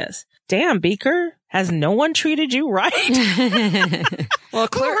behind us. Damn, Beaker. Has no one treated you right? Well,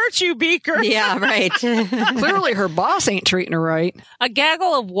 who hurt you, Beaker? Yeah, right. Clearly her boss ain't treating her right. A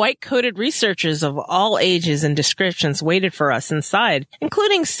gaggle of white-coated researchers of all ages and descriptions waited for us inside,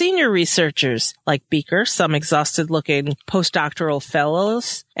 including senior researchers like Beaker, some exhausted-looking postdoctoral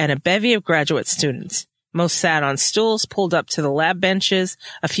fellows, and a bevy of graduate students. Most sat on stools pulled up to the lab benches.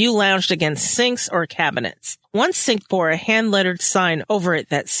 A few lounged against sinks or cabinets. One sink bore a hand-lettered sign over it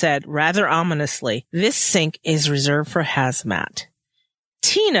that said, rather ominously, "This sink is reserved for hazmat."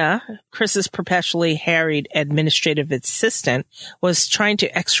 Tina, Chris's perpetually harried administrative assistant, was trying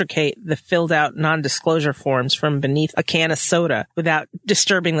to extricate the filled-out non-disclosure forms from beneath a can of soda without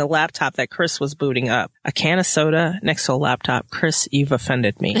disturbing the laptop that Chris was booting up. A can of soda next to a laptop. Chris, you've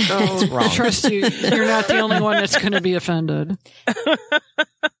offended me. Oh, wrong. Trust you. You're not the only one that's going to be offended.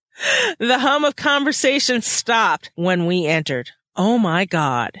 The hum of conversation stopped when we entered. Oh my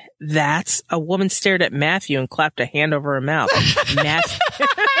God. That's a woman stared at Matthew and clapped a hand over her mouth. Matthew.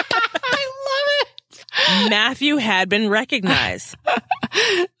 I love it. Matthew had been recognized.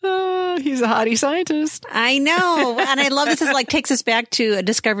 He's a hottie scientist. I know. And I love this. Is like takes us back to A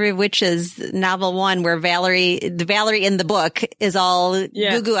Discovery of Witches, novel 1, where Valerie in the book is all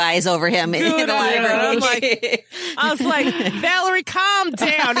goo-goo eyes over him in the library. I was like, Valerie, calm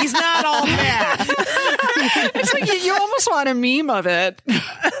down. He's not all bad. It's like you almost want a meme of it.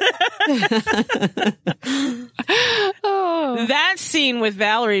 That scene with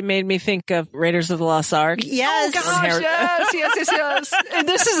Valerie made me think of Raiders of the Lost Ark. Yes. Oh, gosh, yes. And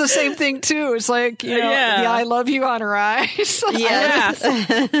this is the same thing, too. It's like, the I love you on her eyes. Yes.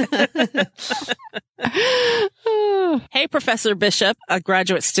 Hey, Professor Bishop. A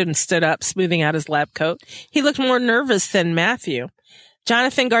graduate student stood up, smoothing out his lab coat. He looked more nervous than Matthew.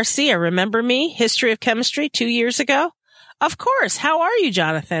 Jonathan Garcia, remember me? History of Chemistry 2 years ago? Of course. How are you,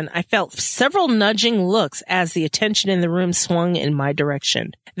 Jonathan? I felt several nudging looks as the attention in the room swung in my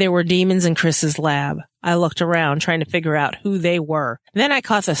direction. There were demons in Chris's lab. I looked around, trying to figure out who they were. Then I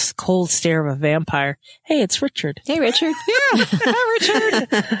caught the cold stare of a vampire. Hey, it's Richard. Hey, Richard. Yeah. Hi,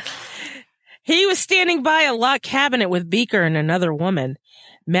 Richard. He was standing by a locked cabinet with Beaker and another woman.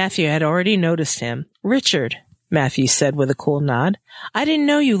 Matthew had already noticed him. Richard, Matthew said with a cool nod. I didn't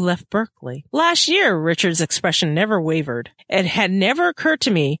know you left Berkeley. Last year, Richard's expression never wavered. It had never occurred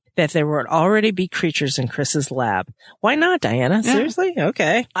to me that there would already be creatures in Chris's lab. Why not, Diana? Yeah. Seriously?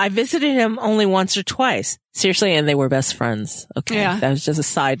 Okay. I visited him only once or twice. Seriously, and they were best friends. Okay. Yeah. That was just a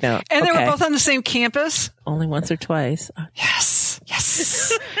side note. And they Okay. were both on the same campus? Only once or twice. Yes.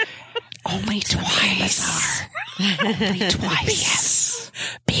 Yes. Only twice. Only twice.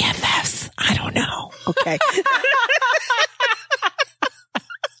 BFFs. I don't know. Okay.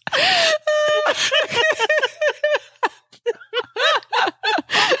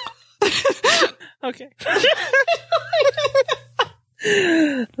 Okay.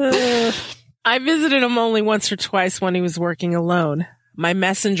 I visited him only once or twice when he was working alone. My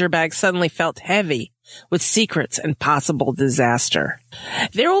messenger bag suddenly felt heavy with secrets and possible disaster.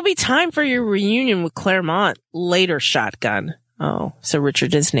 There will be time for your reunion with Claremont later, Shotgun. Oh, so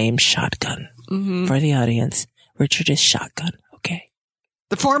Richard is named Shotgun. Mm-hmm. For the audience, Richard is Shotgun. Okay.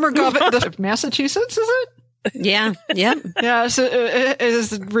 The former governor of Massachusetts, is it? Yeah. Yep. Yeah, so it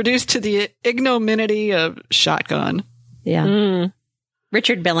is reduced to the ignominy of Shotgun. Yeah.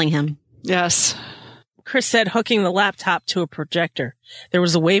 Richard Bellingham. Yes. Chris said, hooking the laptop to a projector. There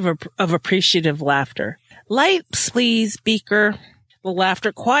was a wave of appreciative laughter. Lights, please, Beaker. The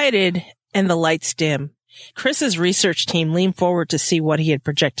laughter quieted and the lights dim. Chris's research team leaned forward to see what he had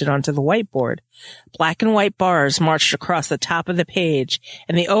projected onto the whiteboard. Black and white bars marched across the top of the page,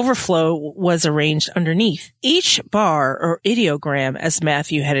 and the overflow was arranged underneath. Each bar, or ideogram, as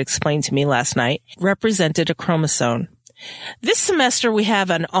Matthew had explained to me last night, represented a chromosome. This semester we have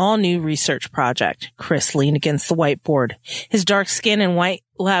an all-new research project. Chris leaned against the whiteboard, his dark skin and white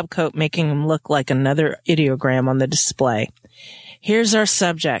lab coat making him look like another ideogram on the display. Here's our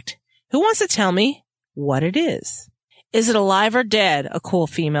subject. Who wants to tell me what it is? Is it alive or dead? A cool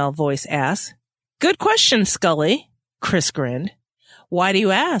female voice asked. Good question, Scully. Chris grinned. Why do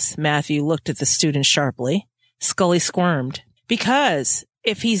you ask? Matthew looked at the student sharply. Scully squirmed. Because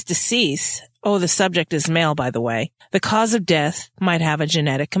if he's deceased, the subject is male, by the way, the cause of death might have a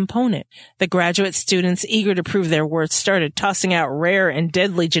genetic component. The graduate students, eager to prove their worth, started tossing out rare and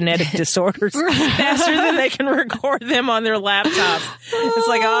deadly genetic disorders faster than they can record them on their laptops. It's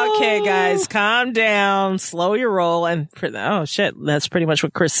like, okay, guys, calm down, slow your roll. And oh shit, that's pretty much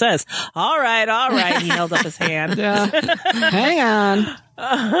what Chris says. All right. He held up his hand. Yeah. Hang on.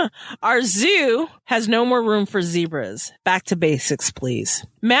 Our zoo has no more room for zebras. Back to basics, please.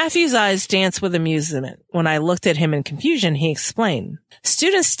 Matthew's eyes danced with amusement. When I looked at him in confusion, he explained.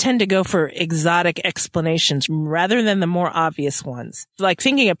 Students tend to go for exotic explanations rather than the more obvious ones. Like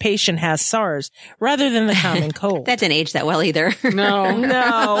thinking a patient has SARS rather than the common cold. That didn't age that well either.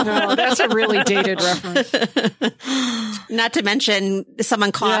 No, that's a really dated reference. Not to mention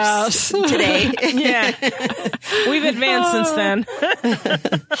someone coughs today. Yeah. We've advanced since then.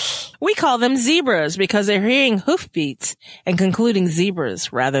 We call them zebras because they're hearing hoofbeats and concluding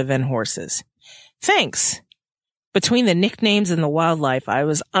zebras rather than horses. Thanks. Between the nicknames and the wildlife, I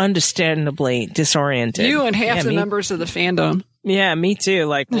was understandably disoriented. You and half the members of the fandom. Yeah, me too.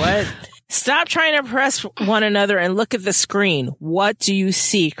 Like, what? Stop trying to impress one another and look at the screen. What do you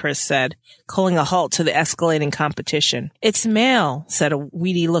see? Chris said, calling a halt to the escalating competition. It's male, said a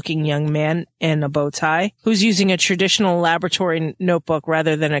weedy-looking young man in a bow tie, who's using a traditional laboratory notebook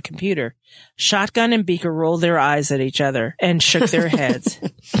rather than a computer. Shotgun and Beaker rolled their eyes at each other and shook their heads.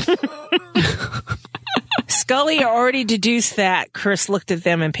 Scully already deduced that. Chris looked at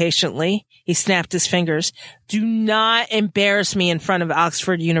them impatiently. He snapped his fingers. Do not embarrass me in front of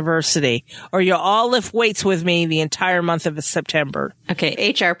Oxford University, or you'll all lift weights with me the entire month of September.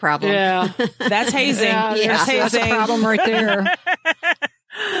 Okay, HR problem. Yeah. That's hazing. That's hazing. That's a problem right there.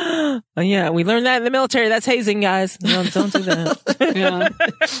 Oh, yeah, we learned that in the military. That's hazing, guys. No, don't do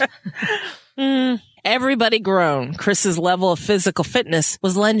that. Yeah. Everybody groaned. Chris's level of physical fitness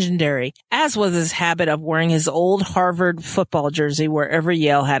was legendary, as was his habit of wearing his old Harvard football jersey wherever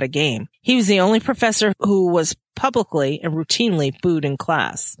Yale had a game. He was the only professor who was publicly and routinely booed in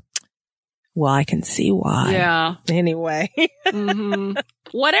class. Well, I can see why. Yeah. Anyway. Mm-hmm.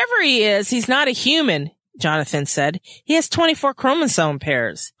 Whatever he is, he's not a human, Jonathan said. He has 24 chromosome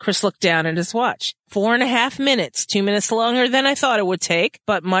pairs. Chris looked down at his watch. 4.5 minutes, 2 minutes longer than I thought it would take,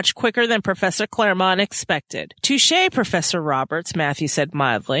 but much quicker than Professor Claremont expected. Touché, Professor Roberts, Matthew said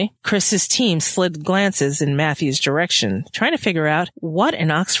mildly. Chris's team slid glances in Matthew's direction, trying to figure out what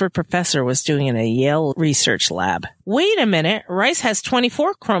an Oxford professor was doing in a Yale research lab. Wait a minute, rice has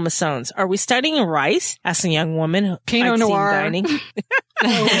 24 chromosomes. Are we studying rice? Asked a young woman Pinot Noir. dining.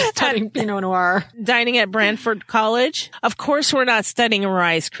 Studying Pinot Noir. Dining at Brantford College? Of course we're not studying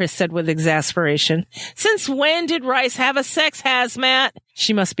rice, Chris said with exasperation. question. Since when did Rice have a sex hazmat?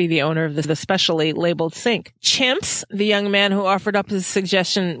 She must be the owner of the specially labeled sink. Chimps, the young man who offered up his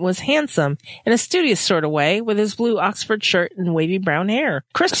suggestion, was handsome in a studious sort of way with his blue Oxford shirt and wavy brown hair.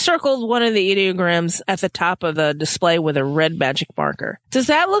 Chris circled one of the ideograms at the top of the display with a red magic marker. Does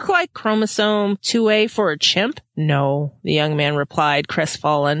that look like chromosome 2A for a chimp? No, the young man replied,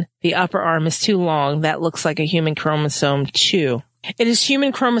 crestfallen. The upper arm is too long. That looks like a human chromosome 2. It is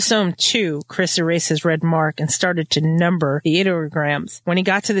human chromosome 2. Chris erased his red mark and started to number the ideograms. When he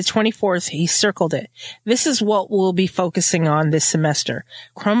got to the 24th, he circled it. This is what we'll be focusing on this semester.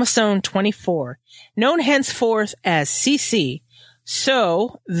 Chromosome 24, known henceforth as CC.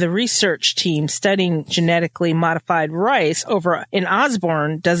 So, the research team studying genetically modified rice over in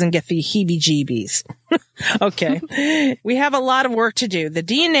Osborne doesn't get the heebie-jeebies. Okay. We have a lot of work to do. The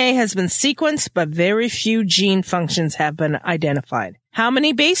DNA has been sequenced, but very few gene functions have been identified. How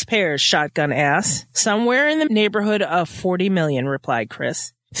many base pairs? Shotgun asked. Somewhere in the neighborhood of 40 million, replied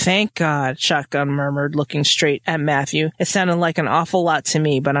Chris. Thank God, Shotgun murmured, looking straight at Matthew. It sounded like an awful lot to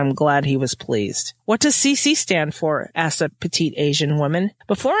me, but I'm glad he was pleased. What does CC stand for? Asked a petite Asian woman.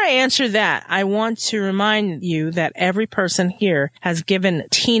 Before I answer that, I want to remind you that every person here has given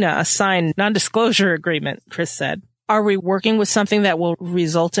Tina a signed non-disclosure agreement, Chris said. Are we working with something that will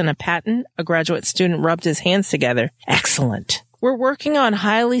result in a patent? A graduate student rubbed his hands together. Excellent. We're working on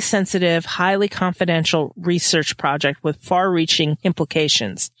highly sensitive, highly confidential research project with far-reaching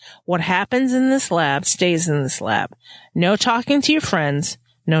implications. What happens in this lab stays in this lab. No talking to your friends.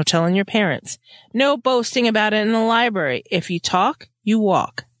 No telling your parents. No boasting about it in the library. If you talk, you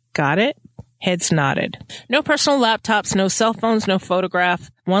walk. Got it? Heads nodded. No personal laptops, no cell phones, no photograph.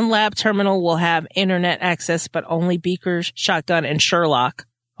 One lab terminal will have internet access, but only Beakers, Shotgun, and Sherlock.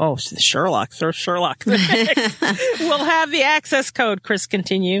 Oh, Sherlock. Throw Sherlock. We'll have the access code, Chris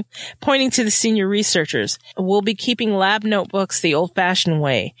continued, pointing to the senior researchers. We'll be keeping lab notebooks the old-fashioned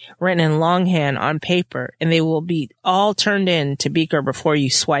way, written in longhand on paper, and they will be all turned in to Beaker before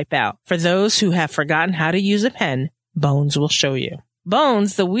you swipe out. For those who have forgotten how to use a pen, Bones will show you.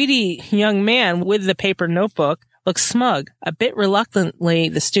 Bones, the weedy young man with the paper notebook, looked smug. A bit reluctantly,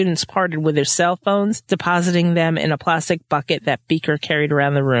 the students parted with their cell phones, depositing them in a plastic bucket that Beaker carried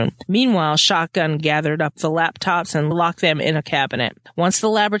around the room. Meanwhile, Shotgun gathered up the laptops and locked them in a cabinet. Once the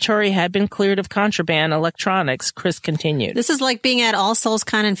laboratory had been cleared of contraband electronics, Chris continued. This is like being at All Souls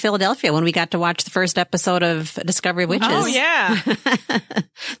Con in Philadelphia when we got to watch the first episode of Discovery of Witches. Oh, yeah.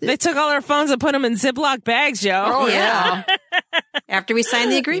 They took all our phones and put them in Ziploc bags, yo. Oh, yeah. After we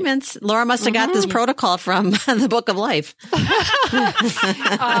signed the agreements, Laura must have got this protocol from the Book of Life.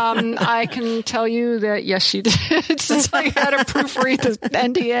 I can tell you that, yes, she did, since I had to proofread the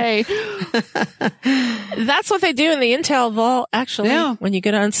NDA. That's what they do in the Intel vault, actually. Yeah. When you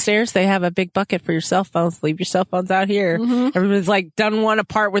go downstairs, they have a big bucket for your cell phones. Leave your cell phones out here. Mm-hmm. Everybody's like done one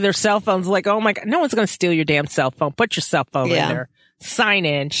apart with their cell phones. Like, oh my God, no one's going to steal your damn cell phone. Put your cell phone in there. Sign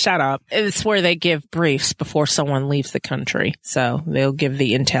in. Shut up. It's where they give briefs before someone leaves the country. So they'll give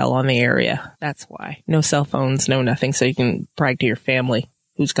the intel on the area. That's why. No cell phones, no nothing. So you can brag to your family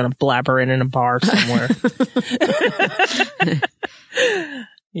who's going to blabber in a bar somewhere.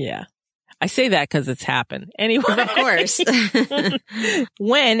 Yeah. I say that because it's happened. Anyway. Of course.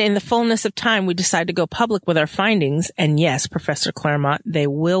 When, in the fullness of time, we decide to go public with our findings, and yes, Professor Claremont, they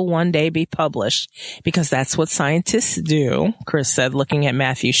will one day be published, because that's what scientists do, Chris said, looking at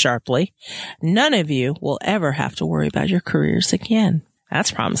Matthew sharply. None of you will ever have to worry about your careers again. That's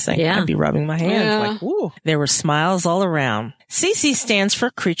promising. Yeah. I'd be rubbing my hands like, woo. There were smiles all around. CC stands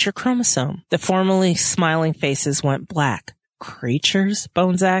for creature chromosome. The formerly smiling faces went black. Creatures?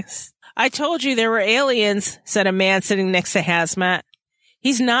 Bones asked. I told you there were aliens, said a man sitting next to Hazmat.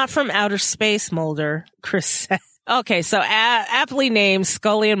 He's not from outer space, Mulder, Chris said. Okay, so aptly named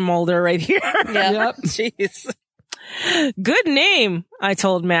Scully and Mulder right here. Yep. Jeez. Good name, I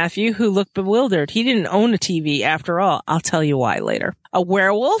told Matthew, who looked bewildered. He didn't own a TV after all. I'll tell you why later. A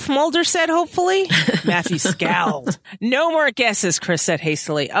werewolf, Mulder said hopefully. Matthew scowled. No more guesses, Chris said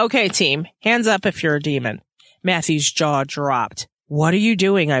hastily. Okay, team, hands up if you're a demon. Matthew's jaw dropped. What are you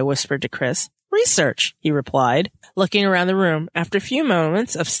doing? I whispered to Chris. Research, he replied, looking around the room. After a few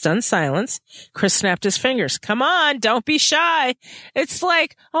moments of stunned silence, Chris snapped his fingers. Come on, don't be shy. It's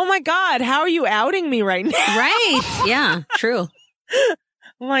like, oh my God, how are you outing me right now? Right. Yeah, true.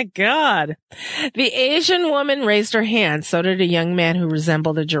 Oh my God. The Asian woman raised her hand. So did a young man who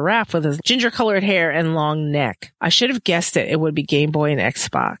resembled a giraffe with his ginger-colored hair and long neck. I should have guessed it. It would be Game Boy and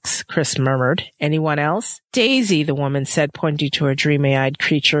Xbox, Chris murmured. Anyone else? Daisy, the woman said, pointing to a dreamy-eyed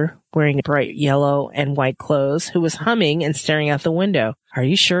creature wearing bright yellow and white clothes, who was humming and staring out the window. Are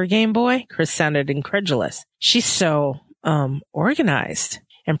you sure, Game Boy? Chris sounded incredulous. She's so, organized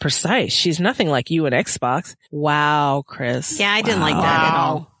and precise. She's nothing like you at Xbox. Wow, Chris. Yeah, I didn't like that at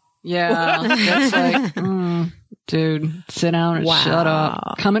all. Yeah, that's like, dude, sit down and shut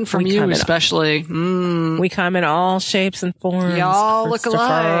up. Coming from you especially. We come in all shapes and forms. Y'all look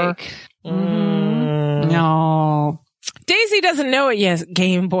alike. No. Daisy doesn't know it yet,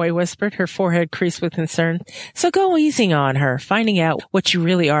 Game Boy whispered, her forehead creased with concern. So go easy on her. Finding out what you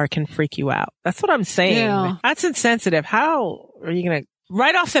really are can freak you out. That's what I'm saying. Yeah. That's insensitive. How are you going to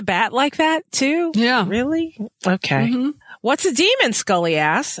right off the bat like that too? Yeah. Really? Okay. Mm-hmm. What's a demon? Scully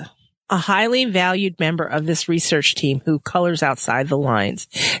asked. A highly valued member of this research team who colors outside the lines.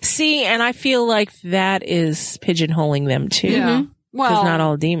 See, and I feel like that is pigeonholing them too. Yeah. Well, because not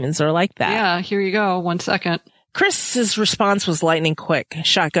all demons are like that. Yeah, here you go. 1 second. Chris's response was lightning quick.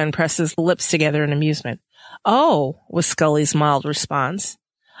 Shotgun pressed his lips together in amusement. Oh, was Scully's mild response.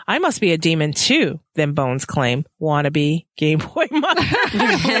 I must be a demon too, then Bones claimed. Wannabe Game Boy mother.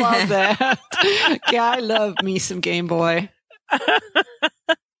 I love that. Yeah, I love me some Game Boy.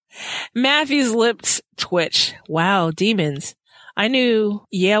 Matthew's lips twitched. Wow, demons. I knew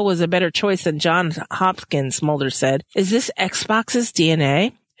Yale was a better choice than Johns Hopkins, Mulder said. Is this Xbox's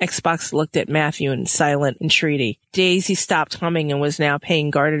DNA? Xbox looked at Matthew in silent entreaty. Daisy stopped humming and was now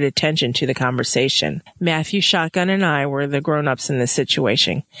paying guarded attention to the conversation. Matthew, Shotgun, and I were the grown-ups in this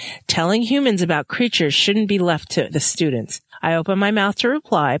situation. Telling humans about creatures shouldn't be left to the students. I opened my mouth to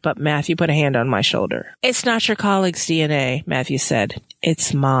reply, but Matthew put a hand on my shoulder. It's not your colleague's DNA, Matthew said.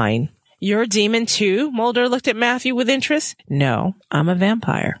 It's mine. You're a demon too? Mulder looked at Matthew with interest. No, I'm a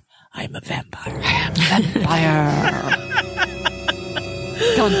vampire. I'm a vampire. I am a vampire.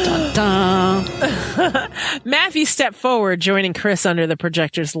 Dun, dun, dun. Matthew stepped forward, joining Chris under the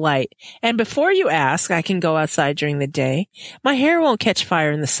projector's light. And before you ask, I can go outside during the day. My hair won't catch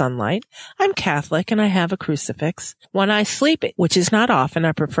fire in the sunlight. I'm Catholic and I have a crucifix. When I sleep, which is not often,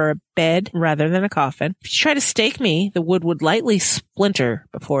 I prefer a bed rather than a coffin. If you try to stake me, the wood would lightly splinter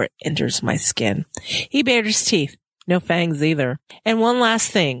before it enters my skin. He bared his teeth. No fangs either. And one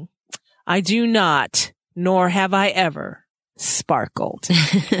last thing. I do not, nor have I ever, sparkled.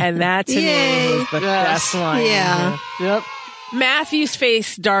 And that to me was the best line. Yeah. Yep. Matthew's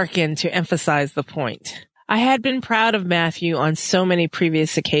face darkened to emphasize the point. I had been proud of Matthew on so many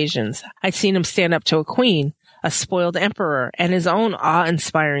previous occasions. I'd seen him stand up to a queen, a spoiled emperor, and his own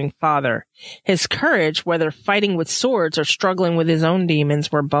awe-inspiring father. His courage, whether fighting with swords or struggling with his own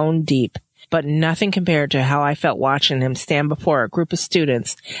demons, were bone deep. But nothing compared to how I felt watching him stand before a group of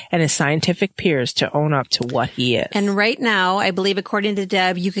students and his scientific peers to own up to what he is. And right now, I believe, according to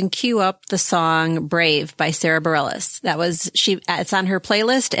Deb, you can cue up the song Brave by Sarah Bareilles. It's on her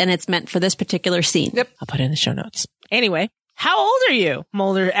playlist and it's meant for this particular scene. Yep. I'll put it in the show notes. Anyway, how old are you?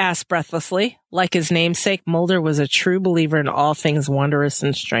 Mulder asked breathlessly. Like his namesake, Mulder was a true believer in all things wondrous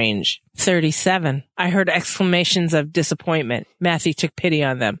and strange. 37. I heard exclamations of disappointment. Matthew took pity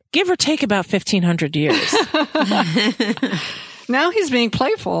on them. Give or take about 1,500 years. Now he's being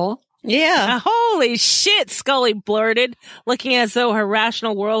playful. Yeah. Holy shit, Scully blurted, looking as though her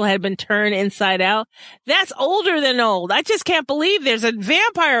rational world had been turned inside out. That's older than old. I just can't believe there's a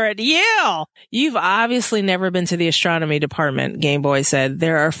vampire at Yale. You've obviously never been to the astronomy department, Game Boy said.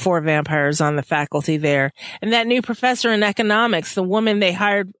 There are 4 vampires on the faculty there. And that new professor in economics, the woman they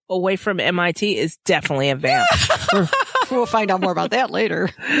hired away from MIT, is definitely a vamp. We'll find out more about that later.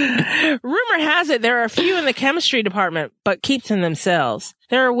 Rumor has it there are a few in the chemistry department, but keep to themselves.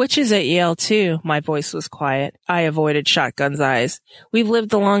 There are witches at Yale, too. My voice was quiet. I avoided Shotgun's eyes. We've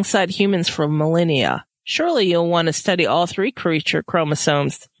lived alongside humans for millennia. Surely you'll want to study all 3 creature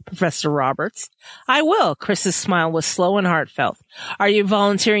chromosomes, Professor Roberts. I will. Chris's smile was slow and heartfelt. Are you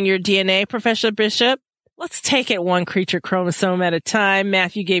volunteering your DNA, Professor Bishop? Let's take it one creature chromosome at a time.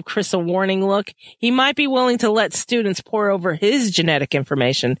 Matthew gave Chris a warning look. He might be willing to let students pore over his genetic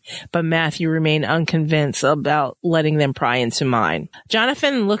information, but Matthew remained unconvinced about letting them pry into mine.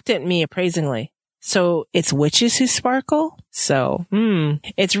 Jonathan looked at me appraisingly. So it's witches who sparkle?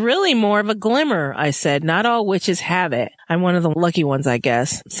 It's really more of a glimmer, I said. Not all witches have it. I'm one of the lucky ones, I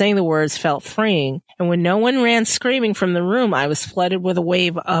guess. Saying the words felt freeing, and when no one ran screaming from the room, I was flooded with a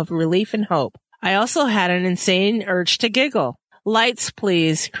wave of relief and hope. I also had an insane urge to giggle. Lights,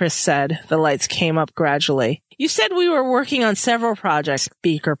 please, Chris said. The lights came up gradually. You said we were working on several projects,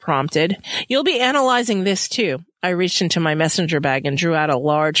 Beaker prompted. You'll be analyzing this too. I reached into my messenger bag and drew out a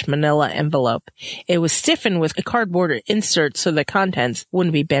large manila envelope. It was stiffened with a cardboard insert so the contents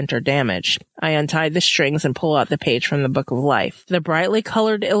wouldn't be bent or damaged. I untied the strings and pulled out the page from the Book of Life. The brightly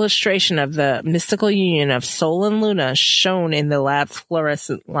colored illustration of the mystical union of Sol and Luna shone in the lab's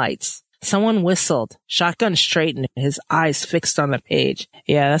fluorescent lights. Someone whistled. Shotgun straightened, his eyes fixed on the page.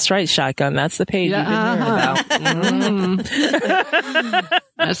 Yeah, that's right, Shotgun. That's the page you've been hearing about.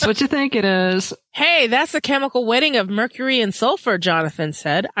 That's what you think it is. Hey, that's the chemical wedding of mercury and sulfur, Jonathan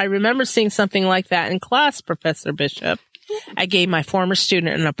said. I remember seeing something like that in class, Professor Bishop. I gave my former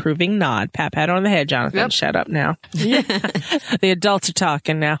student an approving nod. Pat on the head, Jonathan. Yep. Shut up now. The adults are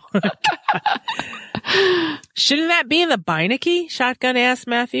talking now. Shouldn't that be in the Beinecke? Shotgun asked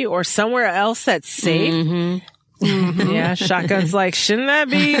Matthew, or somewhere else that's safe? Mm-hmm. Mm-hmm. Yeah, Shotgun's like, shouldn't that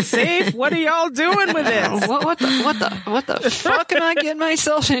be safe? What are y'all doing with this? What the fuck am I getting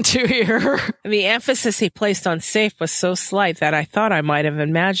myself into here? The emphasis he placed on safe was so slight that I thought I might have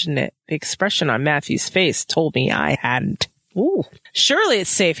imagined it. The expression on Matthew's face told me I hadn't. Ooh. Surely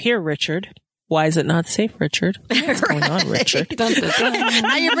it's safe here, Richard. Why is it not safe, Richard? What's going on, Richard? Now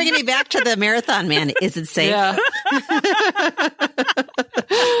you're bringing me back to the marathon man. Is it safe? Yeah.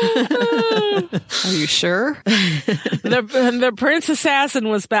 Are you sure? The Prince Assassin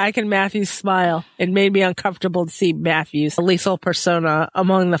was back in Matthew's smile. It made me uncomfortable to see Matthew's lethal persona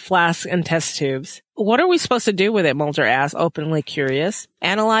among the flasks and test tubes. What are we supposed to do with it? Mulder asked, openly curious.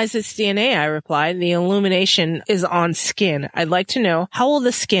 Analyze its DNA, I replied. The illumination is on skin. I'd like to know how old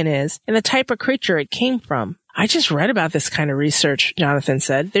the skin is and the type of creature it came from. I just read about this kind of research, Jonathan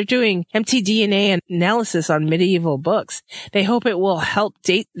said. They're doing mtDNA analysis on medieval books. They hope it will help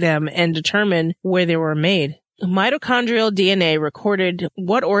date them and determine where they were made. Mitochondrial DNA recorded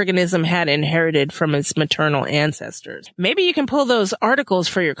what organism had inherited from its maternal ancestors. Maybe you can pull those articles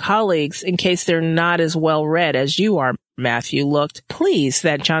for your colleagues in case they're not as well read as you are. Matthew looked pleased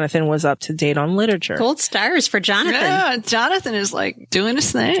that Jonathan was up to date on literature. Gold stars for Jonathan. Yeah, Jonathan is like doing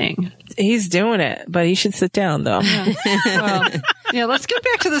his thing. He's doing it, but he should sit down though. Yeah. Well, yeah, let's get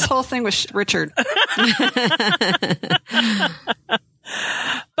back to this whole thing with Richard.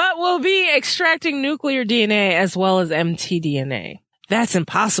 But we'll be extracting nuclear DNA as well as mtDNA. That's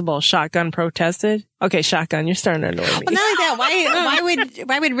impossible, Shotgun protested. Okay, Shotgun, you're starting to annoy me. Well, not like that.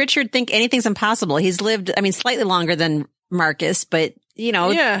 Why would Richard think anything's impossible? He's lived, slightly longer than Marcus, but,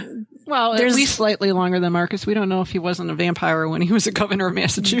 Yeah. Well, at least slightly longer than Marcus. We don't know if he wasn't a vampire when he was a governor of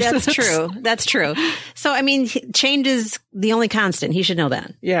Massachusetts. That's true. So, change is the only constant. He should know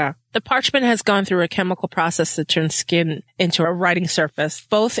that. Yeah. The parchment has gone through a chemical process that turns skin into a writing surface.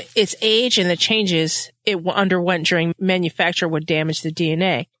 Both its age and the changes it underwent during manufacture would damage the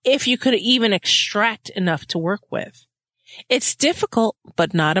DNA, if you could even extract enough to work with. It's difficult,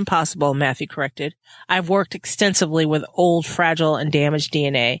 but not impossible, Matthew corrected. I've worked extensively with old, fragile, and damaged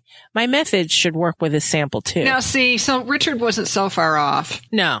DNA. My methods should work with his sample, too. Now, see, so Richard wasn't so far off.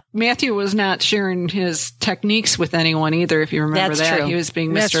 No. Matthew was not sharing his techniques with anyone either, if you remember. That's true. He was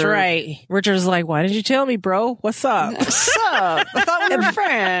being That's Mr. right. Richard's like, why didn't you tell me, bro? What's up? What's up? I thought we were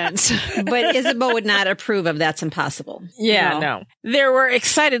friends. But Isabeau would not approve of that's impossible. Yeah, no. There were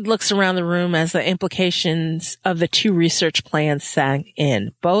excited looks around the room as the implications of the two research plans sank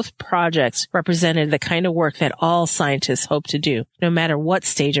in. Both projects represented the kind of work that all scientists hope to do, no matter what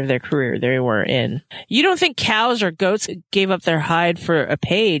stage of their career they were in. You don't think cows or goats gave up their hide for a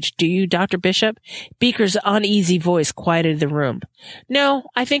page, do you, Dr. Bishop? Beaker's uneasy voice quieted the room. No,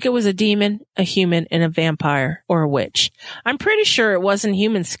 I think it was a demon, a human, and a vampire, or a witch. I'm pretty sure it wasn't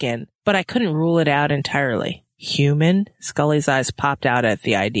human skin, but I couldn't rule it out entirely. Human? Scully's eyes popped out at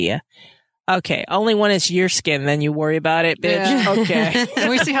the idea. Okay, only when it's your skin, then you worry about it, bitch. Yeah. Okay.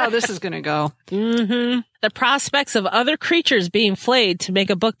 We see how this is going to go. Mm-hmm. The prospects of other creatures being flayed to make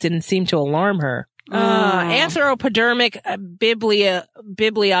a book didn't seem to alarm her. Anthropodermic Bibliopedgy.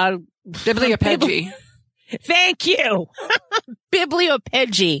 Thank you.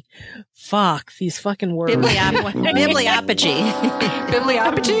 Bibliopedgy. Fuck, these fucking words. Bibliophagy.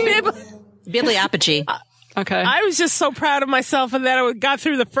 Bibliophagy. Okay. I was just so proud of myself and that I got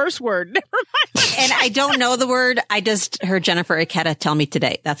through the first word. Never mind. And I don't know the word. I just heard Jennifer Ikeda tell me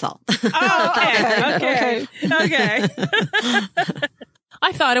today. That's all. Oh, okay.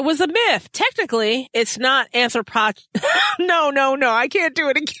 I thought it was a myth. Technically, it's not No, I can't do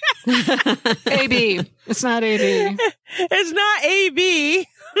it again. AB. It's not AB. It's not AB.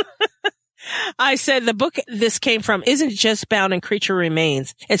 I said the book this came from isn't just bound in creature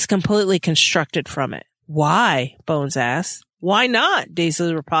remains. It's completely constructed from it. Why? Bones asked. Why not?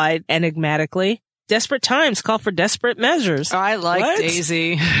 Daisy replied enigmatically. Desperate times call for desperate measures. Oh, I like What?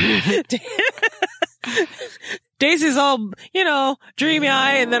 Daisy. Daisy's all, dreamy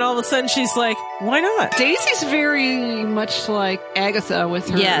eye, and then all of a sudden she's like, why not? Daisy's very much like Agatha with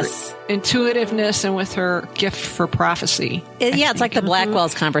her intuitiveness and with her gift for prophecy. It's like the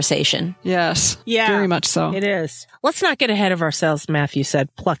Blackwell's conversation. Yes. Yeah. Very much so. It is. Let's not get ahead of ourselves, Matthew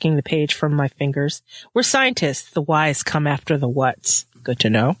said, plucking the page from my fingers. We're scientists. The whys come after the whats. Good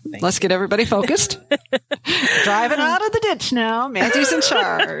to know. Let's get everybody focused. Driving out of the ditch now. Matthew's in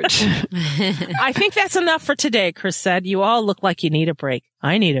charge. I think that's enough for today, Chris said. You all look like you need a break.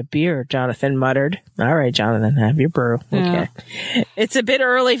 I need a beer, Jonathan muttered. All right, Jonathan, have your brew. Okay. Yeah. It's a bit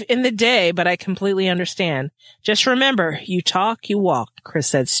early in the day, but I completely understand. Just remember, you talk, you walk, Chris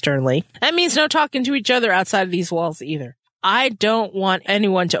said sternly. That means no talking to each other outside of these walls either. I don't want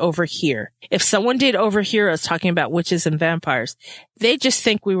anyone to overhear. If someone did overhear us talking about witches and vampires, they just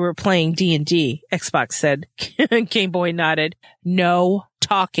think we were playing D&D, Xbox said. Game Boy nodded. No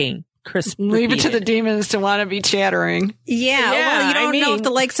talking, Chris repeated. Leave it to the demons to want to be chattering. Yeah, well, you don't know if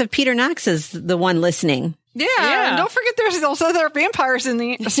the likes of Peter Knox is the one listening. Yeah, and don't forget there's also other vampires in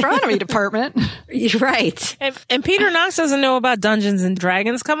the astronomy department. Right. And Peter Knox doesn't know about Dungeons and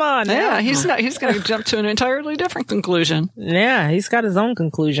Dragons. Come on. Yeah, he's going to jump to an entirely different conclusion. Yeah, he's got his own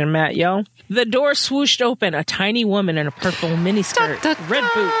conclusion, Matt, yo. The door swooshed open, a tiny woman in a purple miniskirt, red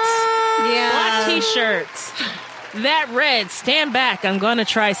boots, black t-shirts. That red, stand back, I'm going to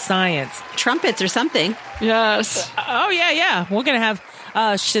try science. Trumpets or something. Yes. Oh, yeah. We're going to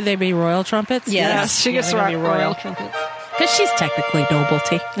have... should they be royal trumpets? Yes, she gets royal trumpets. Because she's technically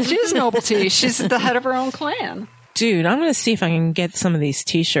nobility. She is nobility. She's the head of her own clan. Dude, I'm going to see if I can get some of these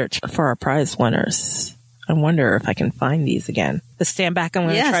t-shirts for our prize winners. I wonder if I can find these again. The stand back, I'm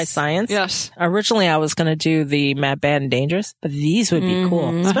going to try science. Yes. Originally, I was going to do the Mad, Bad, and Dangerous, but these would be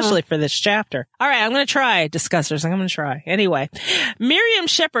cool, especially for this chapter. All right, I'm going to try, discussers. I'm going to try. Anyway, Miriam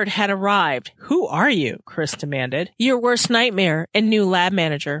Shepard had arrived. Who are you? Chris demanded. Your worst nightmare and new lab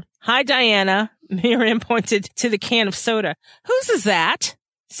manager. Hi, Diana. Miriam pointed to the can of soda. Whose is that?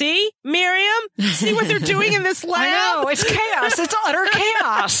 See, Miriam? See what they're doing in this lab? I know, it's chaos. It's utter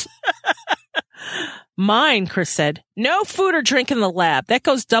chaos. Mine, Chris said. No food or drink in the lab. That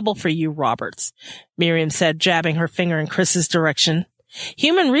goes double for you, Roberts. Miriam said, jabbing her finger in Chris's direction.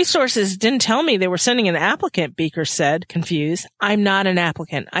 Human Resources didn't tell me they were sending an applicant, Beaker said, confused. I'm not an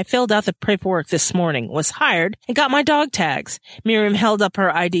applicant. I filled out the paperwork this morning, was hired, and got my dog tags. Miriam held up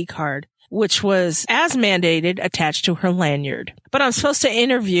her ID card, which was, as mandated, attached to her lanyard. But I'm supposed to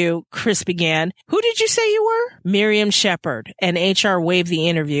interview, Chris began. Who did you say you were? Miriam Shepard. And HR waived the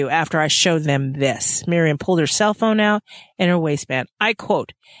interview after I showed them this. Miriam pulled her cell phone out and her waistband. I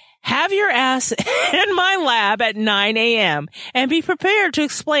quote, have your ass in my lab at 9 a.m. and be prepared to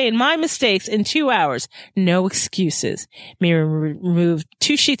explain my mistakes in 2 hours. No excuses. Miriam removed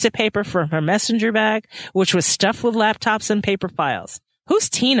 2 sheets of paper from her messenger bag, which was stuffed with laptops and paper files. Who's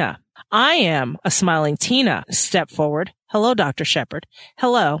Tina? I am, a smiling Tina stepped forward. Hello, Dr. Shepard.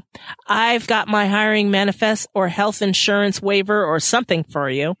 Hello. I've got my hiring manifest or health insurance waiver or something for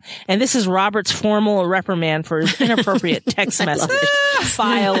you. And this is Robert's formal reprimand for his inappropriate text message.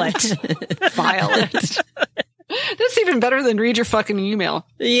 File it. File it. That's even better than read your fucking email.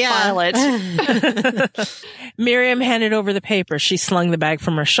 Yeah. File it. Miriam handed over the paper. She slung the bag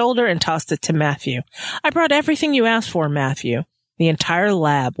from her shoulder and tossed it to Matthew. I brought everything you asked for, Matthew. The entire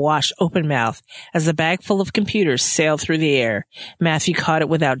lab watched open-mouthed as the bag full of computers sailed through the air. Matthew caught it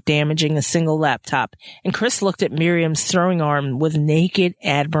without damaging a single laptop, and Chris looked at Miriam's throwing arm with naked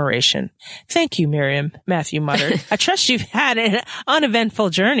admiration. Thank you, Miriam, Matthew muttered. I trust you've had an uneventful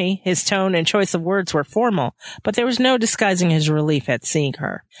journey. His tone and choice of words were formal, but there was no disguising his relief at seeing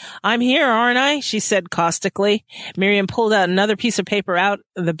her. I'm here, aren't I? She said caustically. Miriam pulled out another piece of paper out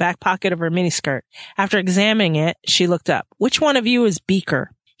of the back pocket of her miniskirt. After examining it, she looked up. Which one of you is Beaker?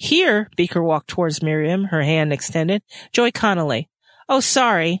 Here, Beaker walked towards Miriam, her hand extended. Joy Connolly. Oh,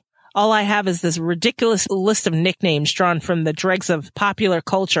 sorry. All I have is this ridiculous list of nicknames drawn from the dregs of popular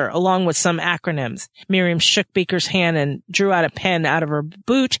culture, along with some acronyms. Miriam shook Beaker's hand and drew out a pen out of her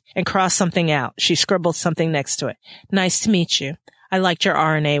boot and crossed something out. She scribbled something next to it. Nice to meet you. I liked your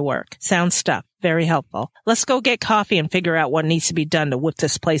RNA work. Sound stuff. Very helpful. Let's go get coffee and figure out what needs to be done to whip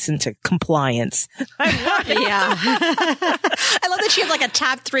this place into compliance. I love that she had like a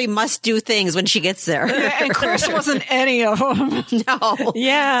top 3 must-do things when she gets there. And Chris wasn't any of them. No.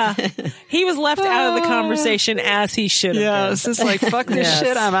 Yeah. He was left out of the conversation as he should have been. Yes, it's like, fuck this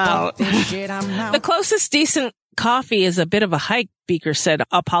shit, I'm out. The closest decent coffee is a bit of a hike, Beaker said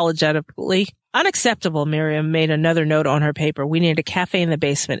apologetically. Unacceptable, Miriam made another note on her paper. We need a cafe in the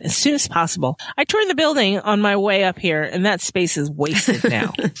basement as soon as possible. I toured the building on my way up here, and that space is wasted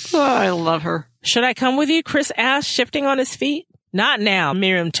now. Oh, I love her. Should I come with you? Chris asked, shifting on his feet. Not now,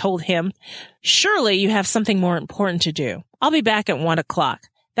 Miriam told him. Surely you have something more important to do. I'll be back at 1 o'clock.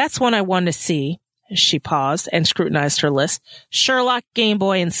 That's when I want to see. She paused and scrutinized her list. Sherlock, Game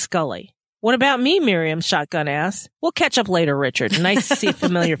Boy, and Scully. What about me, Miriam? Shotgun asked. We'll catch up later, Richard. Nice to see a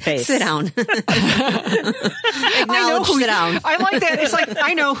familiar face. Sit down. Sit down. I like that. It's like,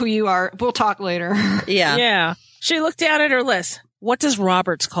 I know who you are. We'll talk later. Yeah. Yeah. She looked down at her list. What does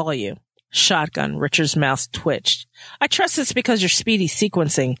Roberts call you? Shotgun. Richard's mouth twitched. I trust it's because you're speedy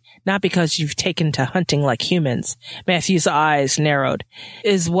sequencing, not because you've taken to hunting like humans. Matthew's eyes narrowed.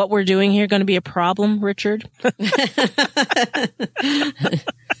 Is what we're doing here going to be a problem, Richard?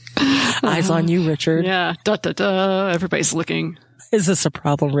 Eyes on you, Richard. Yeah. Da, da, da. Everybody's looking. Is this a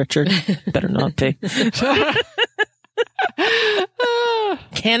problem, Richard? Better not be.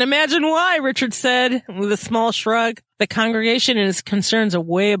 Can't imagine why, Richard said with a small shrug. The congregation and its concerns are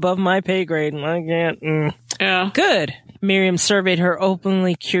way above my pay grade. I can't. Yeah. Good. Miriam surveyed her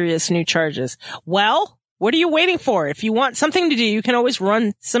openly curious new charges. Well, what are you waiting for? If you want something to do, you can always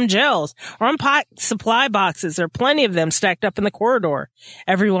run some gels or unpack supply boxes. There are plenty of them stacked up in the corridor.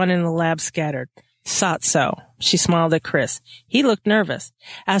 Everyone in the lab scattered. Thought so. She smiled at Chris. He looked nervous.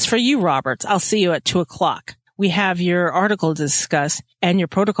 As for you, Roberts, I'll see you at 2 o'clock. We have your article to discuss and your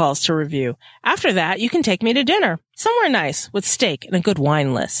protocols to review. After that, you can take me to dinner. Somewhere nice with steak and a good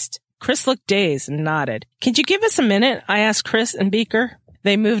wine list. Chris looked dazed and nodded. Could you give us a minute? I asked Chris and Beaker.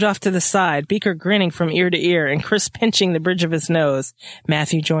 They moved off to the side, Beaker grinning from ear to ear and Chris pinching the bridge of his nose.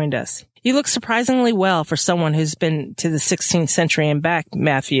 Matthew joined us. You look surprisingly well for someone who's been to the 16th century and back,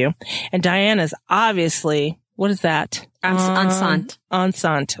 Matthew. And Diana's obviously, what is that? Enceinte.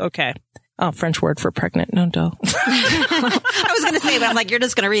 Enceinte. Okay. Oh, French word for pregnant. No, duh. I was going to say, but I'm like, you're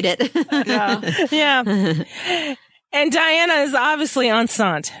just going to read it. Yeah. And Diana is obviously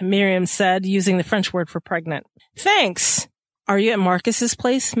enceinte, Miriam said, using the French word for pregnant. Thanks. Are you at Marcus's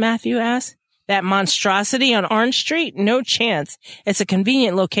place? Matthew asked. That monstrosity on Orange Street? No chance. It's a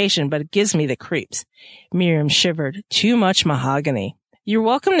convenient location, but it gives me the creeps. Miriam shivered. Too much mahogany. You're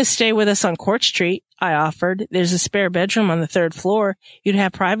welcome to stay with us on Court Street, I offered. There's a spare bedroom on the 3rd floor. You'd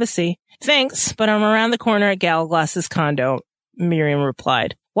have privacy. Thanks, but I'm around the corner at Gallaglass's condo, Miriam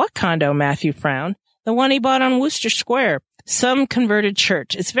replied. What condo? Matthew frowned. The one he bought on Wooster Square. Some converted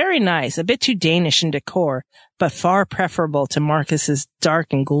church. It's very nice, a bit too Danish in decor, but far preferable to Marcus's dark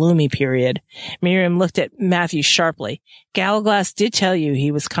and gloomy period. Miriam looked at Matthew sharply. Gallaglass did tell you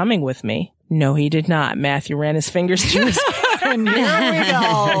he was coming with me. No, he did not. Matthew ran his fingers through his hair, and here we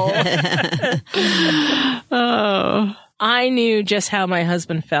go. Oh. I knew just how my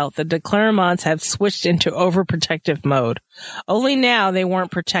husband felt. The de Claremonts had switched into overprotective mode. Only now they weren't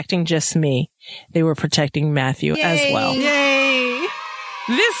protecting just me. They were protecting Matthew as well. Yay!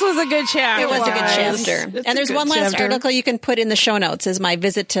 This was a good chapter. It was a good chapter. And there's one last article you can put in the show notes is my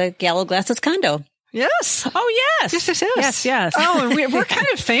visit to Gallaglass's condo. Yes. Oh, yes. Yes. Oh, and we're kind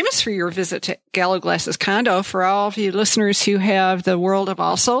of famous for your visit to Gallaglass's condo. For all of you listeners who have the World of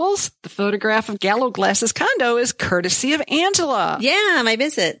All Souls, the photograph of Gallaglass's condo is courtesy of Angela. Yeah, my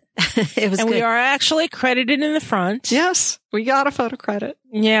visit. It was and good. We are actually credited in the front. Yes, we got a photo credit.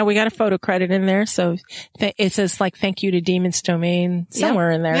 Yeah, we got a photo credit in there. So it says like, thank you to Demon's Domain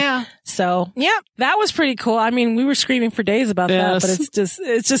somewhere in there. Yeah. So yeah, that was pretty cool. I mean, we were screaming for days about that, but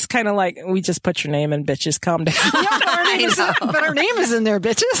it's just kind of like, we just put your name in, bitches, calm down. Yeah, but our name is in there,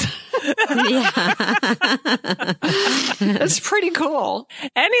 bitches. Yeah. That's pretty cool.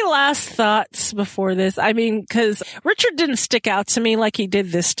 Any last thoughts before this? I mean, cause Richard didn't stick out to me like he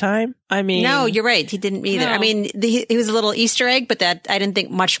did this time. I mean, no, you're right. He didn't either. No. I mean, he was a little Easter egg, but that I didn't think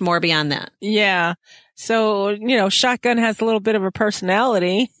much more beyond that. Yeah. So, you know, Shotgun has a little bit of a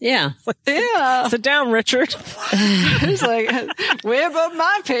personality. Yeah. Yeah. Sit down, Richard. It's like, way above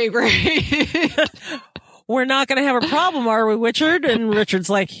my pay grade. We're not going to have a problem, are we, Richard? And Richard's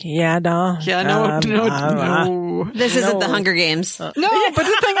like, yeah, no. Yeah, no. This isn't the Hunger Games. No, but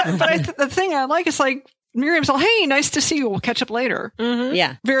the thing I like is like, Miriam's all, hey, nice to see you. We'll catch up later. Mm-hmm.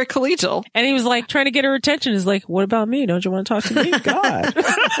 Yeah. Very collegial. And he was like trying to get her attention. He's like, what about me? Don't you want to talk to me? God.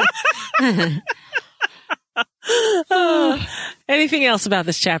 Anything else about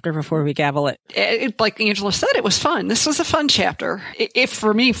this chapter before we gavel it? Like Angela said, it was fun. This was a fun chapter. If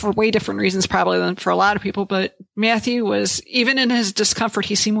for me, for way different reasons probably than for a lot of people, but Matthew was, even in his discomfort,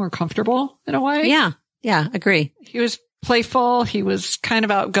 he seemed more comfortable in a way. Yeah. Yeah. Agree. He was playful. He was kind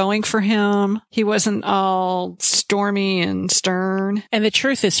of outgoing for him. He wasn't all stormy and stern. And the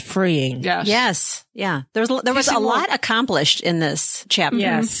truth is freeing. Yes. Yes. Yeah. There was a lot accomplished in this chapter.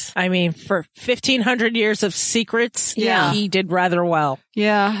 Yes. I mean, for 1,500 years of secrets, Yeah. he did rather well.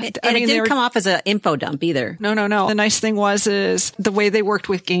 Yeah. And it didn't come off as an info dump either. No. The nice thing is the way they worked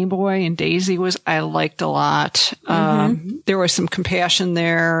with Game Boy and Daisy I liked a lot. There was some compassion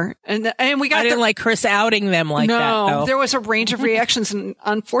there. And we got I didn't like Chris outing them like that, though. There was a range of reactions. And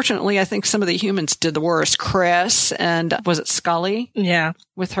unfortunately, I think some of the humans did the worst. Chris and was it Scully? Yeah.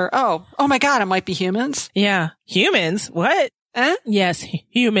 With her. Oh my God, it might be humans. Yeah. Humans? What? Eh? Yes.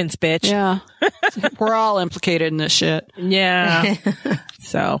 Humans, bitch. Yeah. We're all implicated in this shit. Yeah.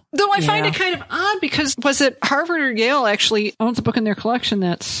 So. Though I find it kind of odd because was it Harvard or Yale actually owns a book in their collection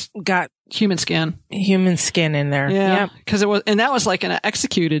that's got human skin. Human skin in there. Yeah. Because that was like an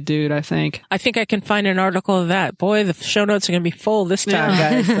executed dude, I think. I think I can find an article of that. Boy, the show notes are going to be full this time,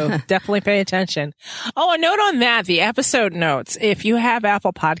 guys. So definitely pay attention. Oh, a note on that, the episode notes. If you have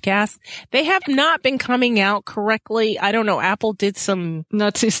Apple Podcasts, they have not been coming out correctly. I don't know. Apple did some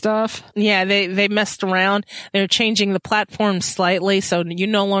nutsy stuff. Yeah, they messed around. They're changing the platform slightly. So you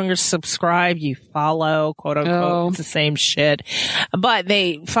no longer subscribe, you follow, quote unquote. It's the same shit. But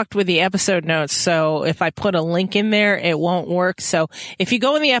they fucked with the episode notes. So if I put a link in there, it won't work. So if you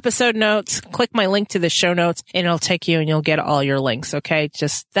go in the episode notes, click my link to the show notes and it'll take you and you'll get all your links. Okay.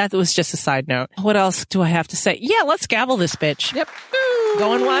 That was just a side note. What else do I have to say? Yeah, let's gavel this bitch. Yep.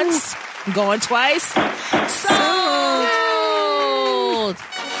 Going once, going twice. Sold!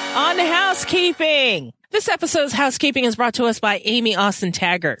 On to housekeeping. This episode's housekeeping is brought to us by Amy Austin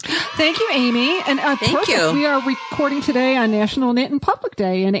Taggart. Thank you, Amy. And Thank you. We are recording today on National Knit and Public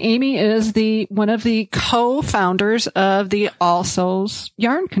Day, and Amy is one of the co-founders of the All Souls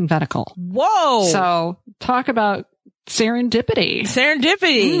Yarn Conventicle. Whoa! So talk about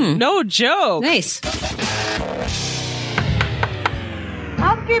serendipity. No joke. Nice.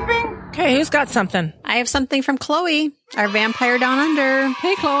 Housekeeping. Okay, who's got something? I have something from Chloe, our vampire down under.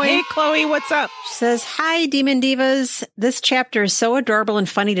 Hey, Chloe. Hey, Chloe, what's up? She says, "Hi, Demon Divas. This chapter is so adorable and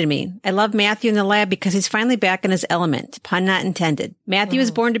funny to me. I love Matthew in the lab because he's finally back in his element. Pun not intended. Matthew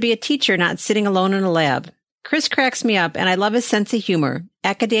is born to be a teacher, not sitting alone in a lab. Chris cracks me up, and I love his sense of humor.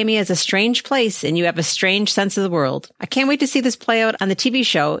 Academia is a strange place, and you have a strange sense of the world. I can't wait to see this play out on the TV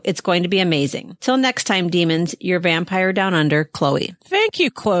show. It's going to be amazing. Till next time, demons, your vampire down under, Chloe." Thank you,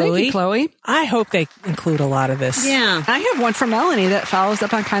 Chloe. Thank you, Chloe. I hope they include a lot of this. Yeah. I have one from Melanie that follows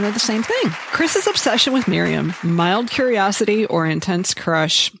up on kind of the same thing. Chris's obsession with Miriam. Mild curiosity or intense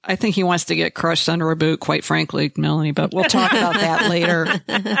crush. I think he wants to get crushed under a boot, quite frankly, Melanie, but we'll talk about that later.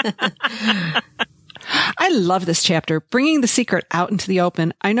 I love this chapter, bringing the secret out into the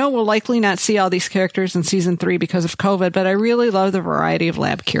open. I know we'll likely not see all these characters in season 3 because of COVID, but I really love the variety of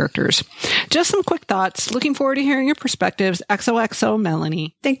lab characters. Just some quick thoughts. Looking forward to hearing your perspectives. XOXO,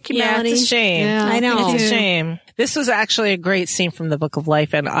 Melanie. Thank you, Melanie. It's a shame. Yeah, I know. It's a shame. This was actually a great scene from the Book of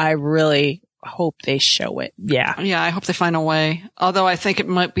Life, and I really hope they show it. Yeah. Yeah, I hope they find a way. Although I think it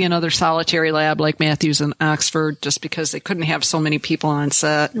might be another solitary lab like Matthews in Oxford, just because they couldn't have so many people on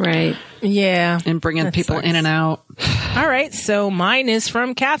set. Right. Yeah. And bringing people in and out. All right. So mine is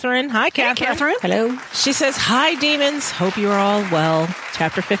from Catherine. Hi, Catherine. Hey, Catherine. Hello. She says, "Hi, demons. Hope you are all well.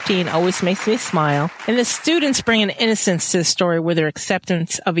 Chapter 15 always makes me smile. And the students bring an innocence to the story with their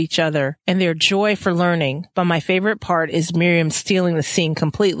acceptance of each other and their joy for learning. But my favorite part is Miriam stealing the scene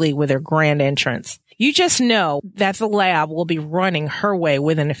completely with her grand entrance. You just know that the lab will be running her way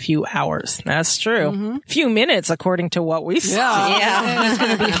within a few hours." That's true. Mm-hmm. Few minutes, according to what we saw. Yeah. It's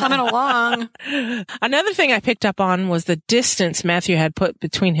going to be humming along. Another thing I picked up on was the distance Matthew had put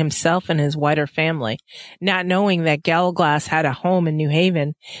between himself and his wider family, not knowing that Gallowglass had a home in New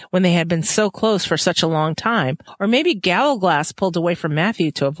Haven when they had been so close for such a long time. Or maybe Gallowglass pulled away from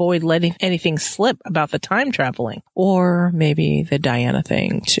Matthew to avoid letting anything slip about the time traveling. Or maybe the Diana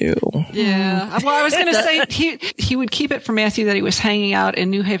thing, too. Yeah. Well, I was going to say he would keep it from Matthew that he was hanging out in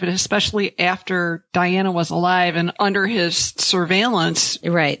New Haven, especially after Diana was alive and under his surveillance.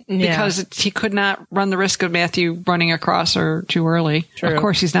 Right. Because he could not run the risk of Matthew running across her too early. True. Of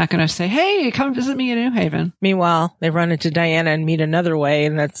course, he's not going to say, "Hey, come visit me in New Haven." Meanwhile, they run into Diana and meet another way,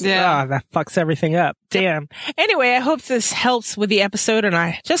 and that fucks everything up. Damn. Anyway, I hope this helps with the episode, and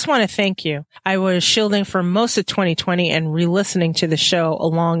I just want to thank you. I was shielding for most of 2020 and re-listening to the show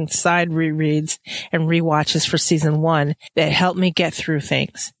alongside rereads and rewatches for season 1 that helped me get through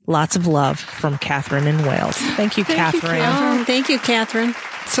things. Lots of love from Catherine in Wales. Thank you, Catherine. Oh, thank you, Catherine.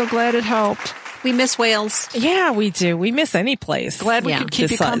 So glad it helped. We miss Wales. Yeah, we do. We miss any place. Glad we could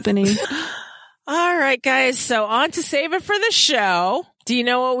keep you company. All right, guys. So on to save it for the show. Do you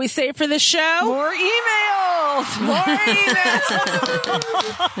know what we save for the show? More emails. More emails.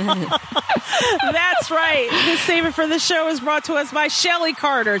 That's right. The Save It for the Show is brought to us by Shelley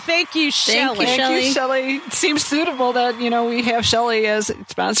Carter. Thank you, Shelley. Thank you, Shelley. It seems suitable that, we have Shelley as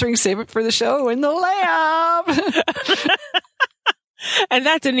sponsoring Save It for the Show in the lab. And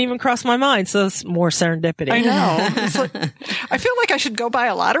that didn't even cross my mind, so it's more serendipity. I know. It's like, I feel like I should go buy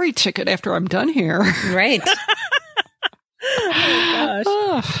a lottery ticket after I'm done here. Right. Oh,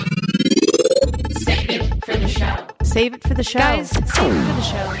 gosh. Save it for the show. Save it for the show. Guys, save it for the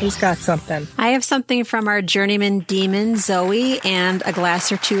show. Who's got something? I have something from our journeyman demon, Zoe, and a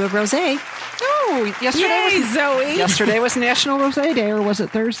glass or two of rosé. Oh, yesterday was National Rosé Day, or was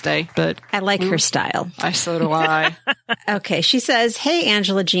it Thursday? But I like her style. So do I. Okay, she says, "Hey,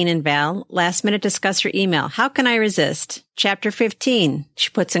 Angela, Jean, and Val. Last minute discuss your email. How can I resist? Chapter 15. She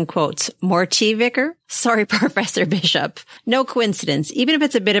puts in quotes, more tea, Vicar? Sorry, Professor Bishop. No coincidence, even if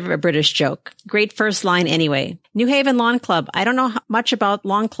it's a bit of a British joke. Great first line anyway. New Haven Lawn Club. I don't know much about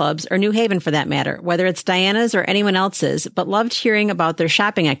lawn clubs or New Haven for that matter, whether it's Diana's or anyone else's, but loved hearing about their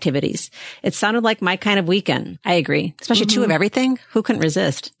shopping activities. It sounded like my kind of weekend. I agree. Especially two of everything. Who couldn't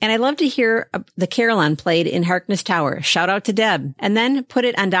resist? And I love to hear the Carillon played in Harkness Tower. Shout out to Deb. And then put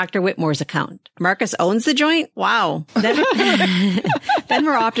it on Dr. Whitmore's account. Marcus owns the joint? Wow. Then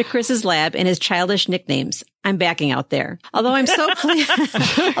we're off to Chris's lab and his childish nicknames. I'm backing out there. Although I'm so pleased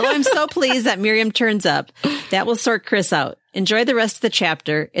that Miriam turns up, that will sort Chris out. Enjoy the rest of the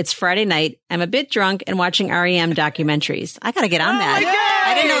chapter. It's Friday night. I'm a bit drunk and watching REM documentaries. I got to get on that.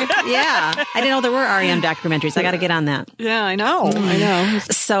 I didn't know there were REM documentaries. I got to get on that. Yeah, I know.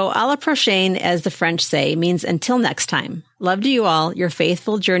 So, à la prochaine, as the French say, means until next time. Love to you all, your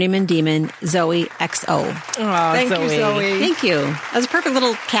faithful journeyman demon, Zoe XO. Oh, Thank you, Zoe. Thank you. That was a perfect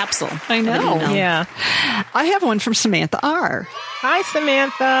little capsule. I know. Yeah. I have one from Samantha R. Hi,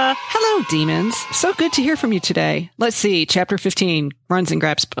 Samantha. Hello, demons. So good to hear from you today. Let's see. Chapter 15, Runs and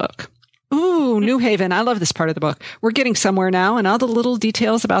Grabs book. Ooh, New Haven. I love this part of the book. We're getting somewhere now, and all the little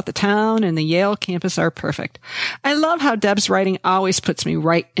details about the town and the Yale campus are perfect. I love how Deb's writing always puts me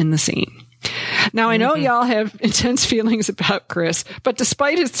right in the scene. Now, I know y'all have intense feelings about Chris, but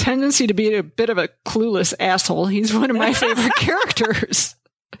despite his tendency to be a bit of a clueless asshole, he's one of my favorite characters.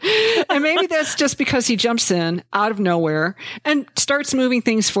 And maybe that's just because he jumps in out of nowhere and starts moving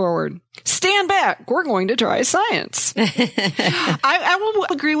things forward. Stand back. We're going to try science. I will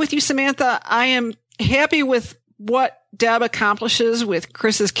agree with you, Samantha. I am happy with what Deb accomplishes with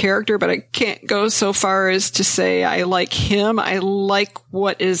Chris's character, but I can't go so far as to say I like him. I like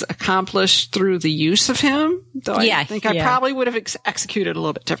what is accomplished through the use of him, though I think I probably would have executed a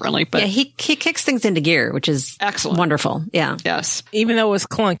little bit differently. But he kicks things into gear, which is excellent. Wonderful. Yeah. Yes. Even though it was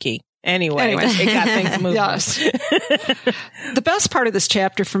clunky. Anyway, it got things moving. Yes. The best part of this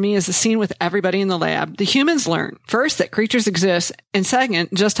chapter for me is the scene with everybody in the lab. The humans learn, first, that creatures exist, and second,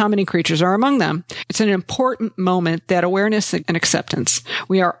 just how many creatures are among them. It's an important moment, that awareness and acceptance.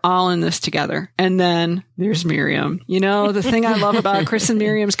 We are all in this together. And then there's Miriam. The thing I love about Chris and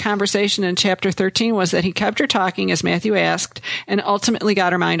Miriam's conversation in chapter 13 was that he kept her talking as Matthew asked, and ultimately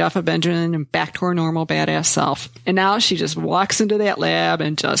got her mind off of Benjamin and back to her normal badass self. And now she just walks into that lab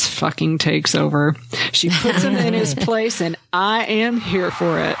and just fucking takes over. She puts him in his place, and I am here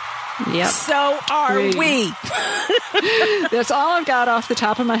for it. Yep. So are we. That's all I've got off the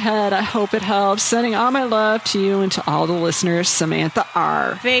top of my head. I hope it helps. Sending all my love to you and to all the listeners. Samantha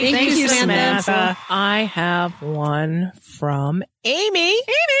R. Thank you, Samantha. I have one from Amy. Amy,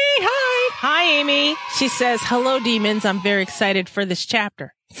 hi. Hi, Amy. She says, hello, demons. I'm very excited for this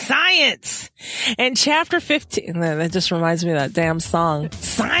chapter. Science! And chapter 15, that just reminds me of that damn song.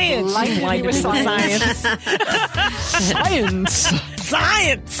 Science! Like with science. Science!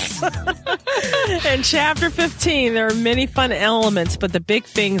 Science! In chapter 15, there are many fun elements, but the big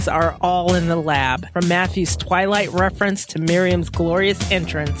things are all in the lab. From Matthew's Twilight reference to Miriam's glorious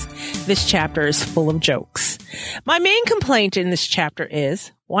entrance, this chapter is full of jokes. My main complaint in this chapter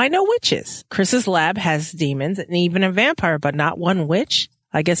is, why no witches? Chris's lab has demons and even a vampire, but not one witch?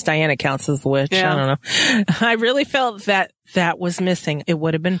 I guess Diana counts as the witch. Yeah. I don't know. I really felt that was missing. It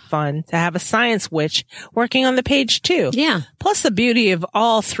would have been fun to have a science witch working on the page too. Yeah. Plus the beauty of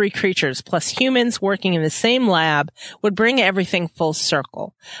all three creatures plus humans working in the same lab would bring everything full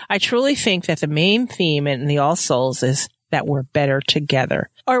circle. I truly think that the main theme in the All Souls is that we're better together.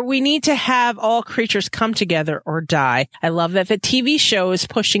 Or we need to have all creatures come together or die. I love that the TV show is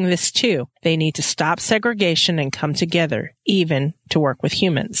pushing this too. They need to stop segregation and come together, even to work with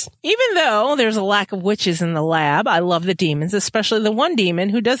humans. Even though there's a lack of witches in the lab, I love the demons, especially the one demon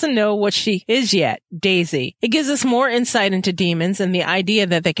who doesn't know what she is yet, Daisy. It gives us more insight into demons and the idea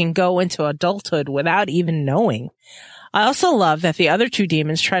that they can go into adulthood without even knowing. I also love that the other two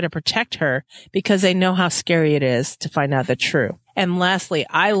demons try to protect her because they know how scary it is to find out the truth. And lastly,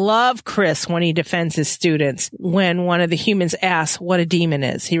 I love Chris when he defends his students. When one of the humans asks what a demon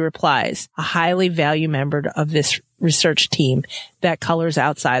is, he replies, a highly valued member of this research team that colors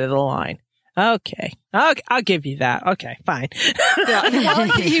outside of the line. Okay, I'll give you that. Okay, fine. Yeah, well,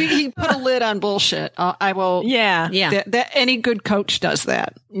 he put a lid on bullshit. I will. Yeah. That any good coach does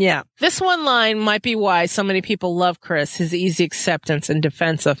that. Yeah. This one line might be why so many people love Chris. His easy acceptance and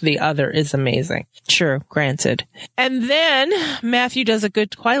defense of the other is amazing. True, granted. And then Matthew does a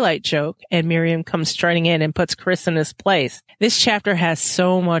good Twilight joke and Miriam comes striding in and puts Chris in his place. This chapter has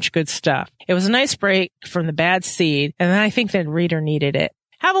so much good stuff. It was a nice break from the bad seed, and I think the reader needed it.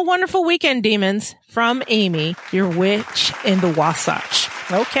 Have a wonderful weekend, demons. From Amy, your witch in the Wasatch.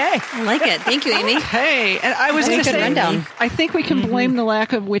 Okay. I like it. Thank you, Amy. Hey, and I was going to say, rundown. I think we can blame the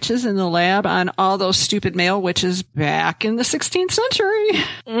lack of witches in the lab on all those stupid male witches back in the 16th century.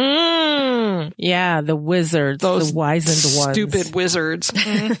 Yeah, the wizards, Those the wizened ones. stupid wizards.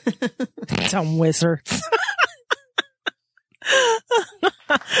 Dumb wizards.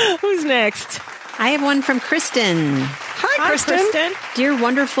 Who's next? I have one from Kristen. Hi, Kristen. Dear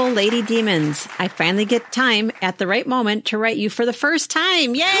wonderful Lady Demons, I finally get time at the right moment to write you for the first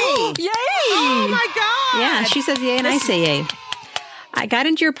time. Yay! Yay! Oh my God! Yeah, she says yay and I say yay. I got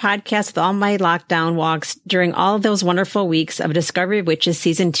into your podcast with all my lockdown walks during all of those wonderful weeks of Discovery of Witches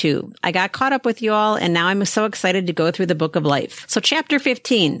Season 2. I got caught up with you all, and now I'm so excited to go through the Book of Life. So Chapter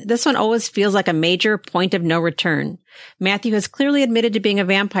 15. This one always feels like a major point of no return. Matthew has clearly admitted to being a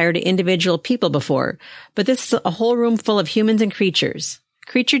vampire to individual people before, but this is a whole room full of humans and creatures.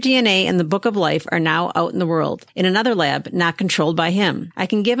 Creature DNA and the Book of Life are now out in the world, in another lab, not controlled by him. I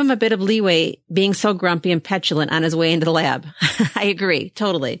can give him a bit of leeway being so grumpy and petulant on his way into the lab. I agree,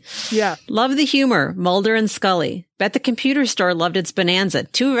 totally. Yeah. Love the humor, Mulder and Scully. Bet the computer store loved its bonanza.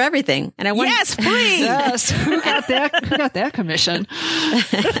 Two of everything. And I wonder, Yes, please! Yes, who got that commission?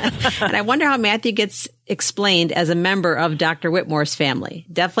 and I wonder how Matthew gets explained as a member of Dr. Whitmore's family.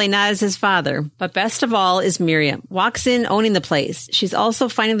 Definitely not as his father. But best of all is Miriam. Walks in owning the place. She's also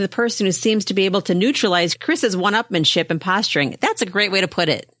finding the person who seems to be able to neutralize Chris's one-upmanship and posturing. That's a great way to put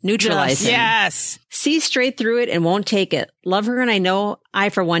it. Neutralize him. Yes. Sees straight through it and won't take it. Love her, and I know I,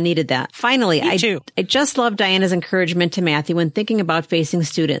 for one, needed that. Finally, Me too. I just love Diana's encouragement to Matthew when thinking about facing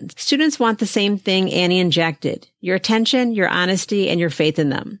students. Students want the same thing Annie and Jack did. Your attention, your honesty, and your faith in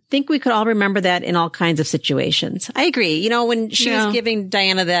them. Think we could all remember that in all kinds of situations. I agree. You know, when she was giving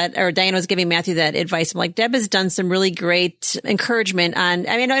Diana that, or Diana was giving Matthew that advice, I'm like, Deb has done some really great encouragement on,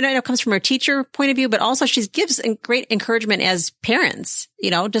 I mean, I know it comes from her teacher point of view, but also she gives great encouragement as parents,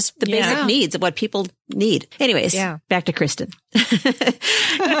 you know, just the basic needs of what people need. Anyways, back to Kristen.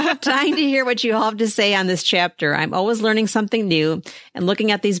 Dying to hear what you all have to say on this chapter. I'm always learning something new and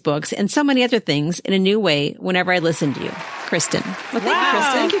looking at these books and so many other things in a new way whenever I listen to you. Kristen. Well,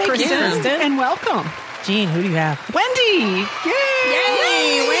 thank you, Kristen. And welcome. Jean, who do you have? Wendy.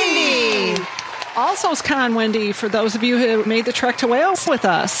 Yay, Wendy. Also, Con Wendy, for those of you who made the trek to Wales with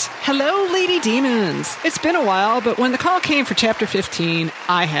us. Hello, Lady Demons. It's been a while, but when the call came for Chapter 15,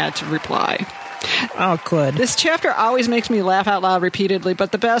 I had to reply. Oh, good. This chapter always makes me laugh out loud repeatedly,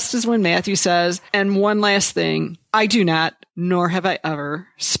 but the best is when Matthew says, and one last thing, I do not, nor have I ever,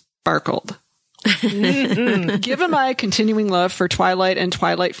 sparkled. Given my continuing love for Twilight and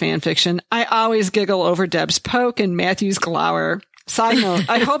Twilight fanfiction, I always giggle over Deb's poke and Matthew's glower. Side note,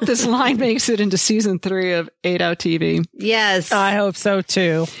 I hope this line makes it into season 3 of 8 Out TV. Yes. I hope so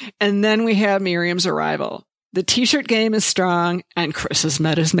too. And then we have Miriam's arrival. The t-shirt game is strong, and Chris has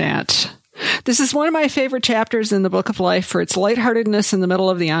met his match. This is one of my favorite chapters in the Book of Life for its lightheartedness in the middle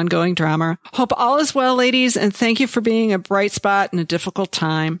of the ongoing drama. Hope all is well, ladies, and thank you for being a bright spot in a difficult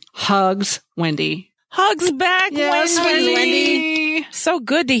time. Hugs, Wendy. Hugs back, Yes, Wendy. So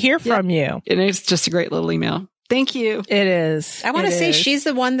good to hear from you. And it's just a great little email. Thank you. It is. I want to say she's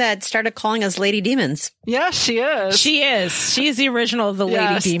the one that started calling us Lady Demons. Yeah, she is. She is. She is the original of the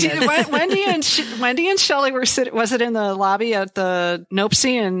Lady Demons. Wendy and Shelley were sitting, was it in the lobby at the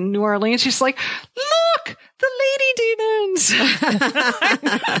Nopesy in New Orleans? She's like, look, the Lady Demons.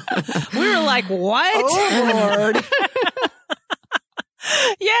 We were like, what? Oh, Lord.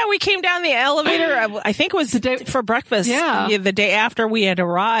 Yeah, Yeah, we came down the elevator. I think it was the day for breakfast. Yeah. The day after we had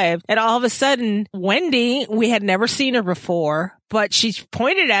arrived. And all of a sudden, Wendy, we had never seen her before, but she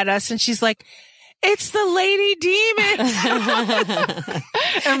pointed at us and she's like, "It's the Lady Demons."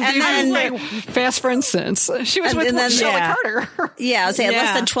 And then, like, fast friends since. She was with Shelley Carter. Yeah, I was saying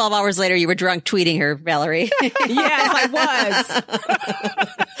less than 12 hours later, you were drunk tweeting her, Valerie. Yes, I was.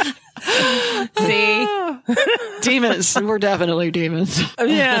 See? Demons. We're definitely demons.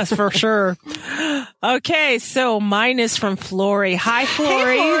 Yes, for sure. Okay, so mine is from Flory. Hi,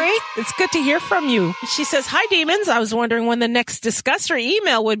 Flory. Hey, Flory. It's good to hear from you. She says, "Hi, demons. I was wondering when the next Discusser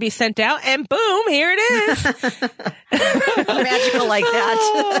email would be sent out, and boom, here it is." Magical like that.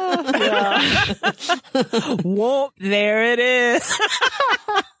 Whoop, there it is.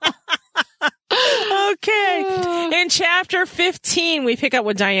 Okay. In chapter 15, we pick up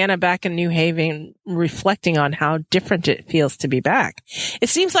with Diana back in New Haven, reflecting on how different it feels to be back. It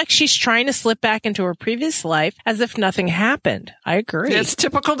seems like she's trying to slip back into her previous life as if nothing happened. I agree. It's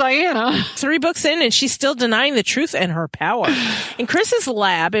typical Diana. 3 books in, and she's still denying the truth and her power. In Chris's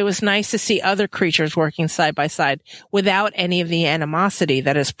lab, it was nice to see other creatures working side by side without any of the animosity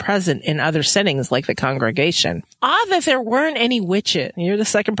that is present in other settings like the congregation. Odd that there weren't any witches. You're the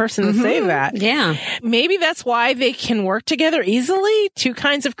second person to say that. Yeah. Maybe that's why they can work together easily. 2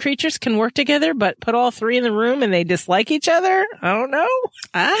 kinds of creatures can work together, but put all 3 in the room and they dislike each other. I don't know.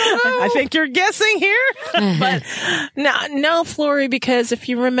 I think you're guessing here. But no, Flory, because if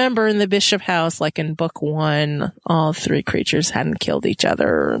you remember in the Bishop House, like in book 1, all 3 creatures hadn't killed each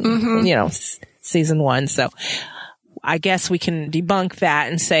other, season 1. So I guess we can debunk that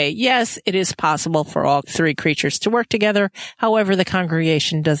and say, yes, it is possible for all 3 creatures to work together. However, the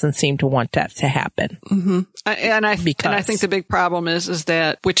congregation doesn't seem to want that to happen. Mm-hmm. And I think the big problem is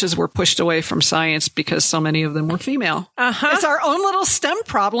that witches were pushed away from science because so many of them were female. It's our own little STEM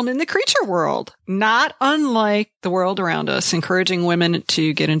problem in the creature world, not unlike the world around us, encouraging women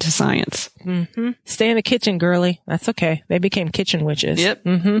to get into science. Mm-hmm. Stay in the kitchen, girly. That's okay. They became kitchen witches. Yep.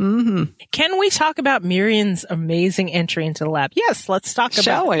 Mm-hmm. Mm-hmm. Can we talk about Miriam's amazing entry into the lab? Yes, let's talk about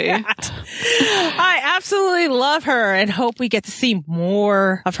Shall we? that. I absolutely love her and hope we get to see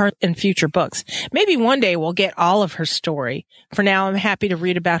more of her in future books. Maybe one day we'll get all of her story. For now, I'm happy to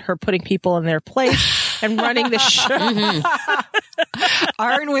read about her putting people in their place and running the show.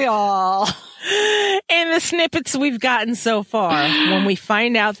 Aren't we all? In the snippets we've gotten so far, when we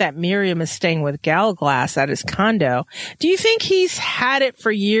find out that Miriam is staying with Galglass at his condo, do you think he's had it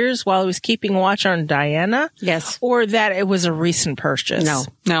for years while he was keeping watch on Diana? Yes. Or that it was a recent purchase?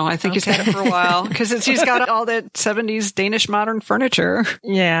 No, I think he's had it for a while because he's got all that 70s Danish modern furniture.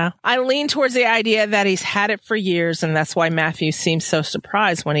 Yeah. I lean towards the idea that he's had it for years, and that's why Matthew seems so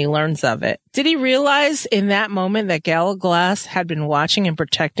surprised when he learns of it. Did he realize in that moment that Galglass had been watching and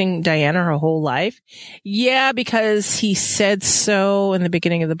protecting Diana her whole life? Yeah, because he said so in the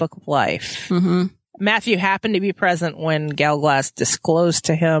beginning of the Book of Life. Mm-hmm. Matthew happened to be present when Galglass disclosed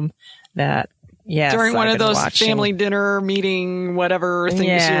to him that, yes, during one I've of been those watching. family dinner meeting, whatever things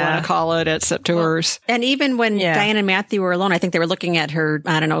you want to call it at Septours. And even when Diana and Matthew were alone, I think they were looking at her,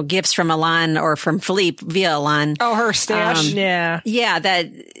 I don't know, gifts from Elan or from Philippe via Elan. Oh, her stash. Yeah, that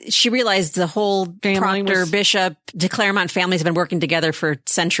she realized the whole Proctor, Bishop, de Claremont families have been working together for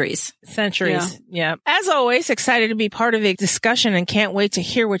centuries. Yeah. As always, excited to be part of the discussion and can't wait to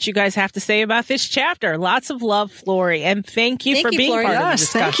hear what you guys have to say about this chapter. Lots of love, Flory, and thank you for being Flory. part of the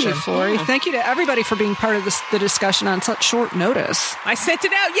discussion. Thank you, Flory. Thank you to everybody for being part of the discussion on such short notice. I sent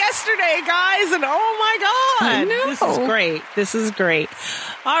it out yesterday, guys, and oh my God. I know. This is great.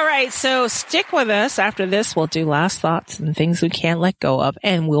 All right, so stick with us. After this, we'll do last thoughts and things we can't let go of,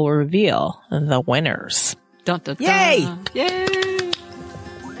 and we'll reveal the winners. Dun, dun, dun. Yay! Yay!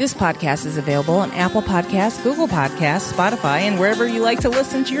 This podcast is available on Apple Podcasts, Google Podcasts, Spotify, and wherever you like to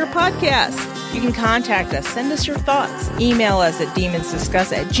listen to your podcasts. You can contact us, send us your thoughts, email us at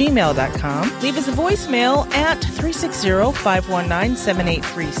demonsdiscuss@gmail.com, leave us a voicemail at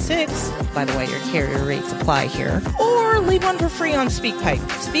 360-519-7836. By the way, your carrier rates apply here. Or leave one for free on SpeakPipe,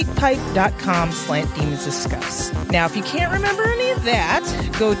 speakpipe.com/demonsdiscuss. Now, if you can't remember any of that,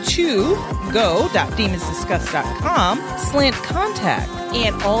 go to go.demonsdiscuss.com/contact.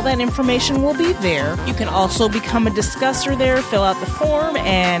 And all that information will be there. You can also become a discusser there, fill out the form,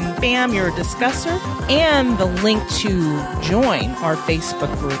 and bam, you're a discusser. And the link to join our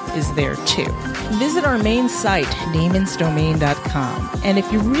Facebook group is there too. Visit our main site, demonsdomain.com. And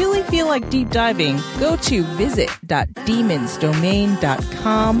if you really feel like deep diving, go to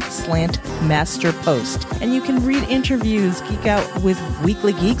visit.demonsdomain.com/masterpost. And you can read interviews, geek out with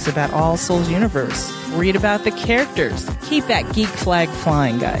Weekly Geeks about All Souls Universe. Read about the characters. Keep that geek flag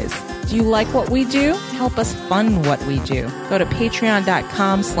flying, guys. Do you like what we do? Help us fund what we do. Go to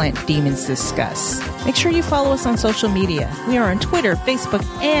patreon.com/demonsdiscuss. Make sure you follow us on social media. We are on Twitter, Facebook,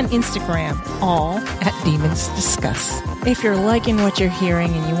 and Instagram, all at Demons Discuss. If you're liking what you're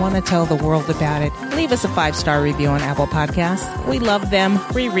hearing and you want to tell the world about it, leave us a 5-star review on Apple Podcasts. We love them.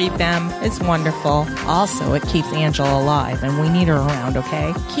 We read them. It's wonderful. Also, it keeps Angela alive, and we need her around,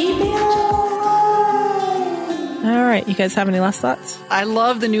 okay? Keep Angela alive. All right. You guys have any last thoughts? I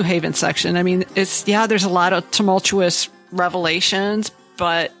love the New Haven section. I mean, there's a lot of tumultuous revelations,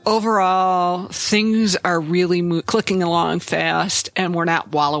 but overall, things are really clicking along fast, and we're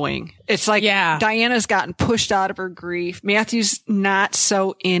not wallowing. It's like Diana's gotten pushed out of her grief. Matthew's not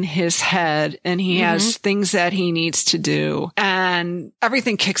so in his head, and he has things that he needs to do. And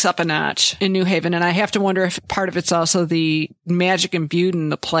everything kicks up a notch in New Haven. And I have to wonder if part of it's also the magic imbued in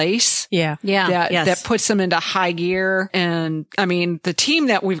the place. Yeah. That puts them into high gear. And I mean, the team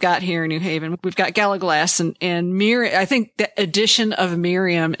that we've got here in New Haven, we've got Galaglass and Miriam. I think the addition of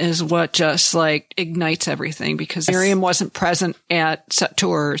Miriam is what just like ignites everything, because Miriam wasn't present at set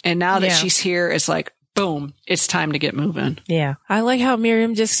tours. And now that she's here, it's like, boom, it's time to get moving. Yeah. I like how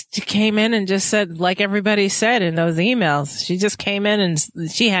Miriam just came in and just said, like everybody said in those emails, she just came in and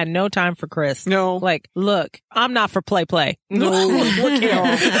she had no time for Chris. No. Like, look, I'm not for play. No. Look here.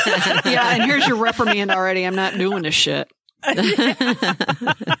 Yeah. And here's your reprimand already. I'm not doing this shit.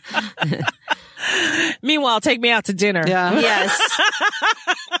 Meanwhile, take me out to dinner. Yeah. Yes.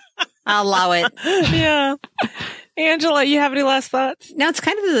 I'll allow it. Yeah. Angela, you have any last thoughts? No, it's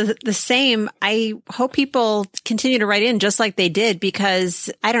kind of the same. I hope people continue to write in just like they did, because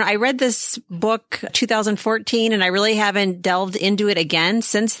I read this book 2014 and I really haven't delved into it again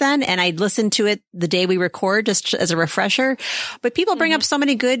since then. And I listened to it the day we record just as a refresher, but people bring up so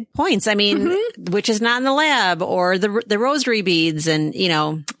many good points. I mean, which is not in the lab, or the rosary beads, and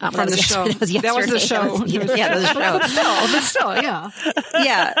from the show. That was the show. That was the show. But still, yeah.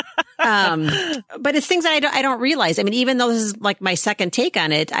 Yeah. But it's things that I don't realize. I mean, even though this is like my second take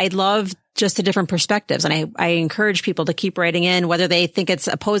on it, I love just the different perspectives. And I encourage people to keep writing in, whether they think it's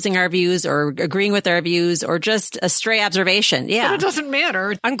opposing our views or agreeing with our views or just a stray observation. Yeah. But it doesn't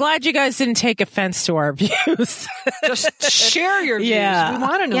matter. I'm glad you guys didn't take offense to our views. Just share your views. Yeah. We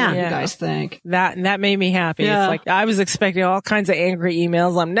want to know what you guys think. That made me happy. Yeah. It's like, I was expecting all kinds of angry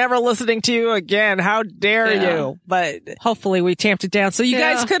emails. I'm never listening to you again. How dare you? But hopefully we tamped it down so you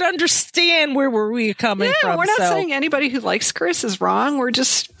guys could understand where were we coming from. We're not saying anybody who likes Chris is wrong. We're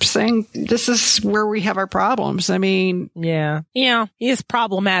just saying this is where we have our problems. I mean, he is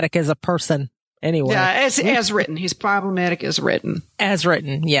problematic as a person anyway. Yeah, as written. He's problematic as written. As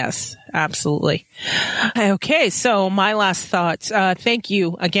written, yes, absolutely. Okay, so my last thoughts. Thank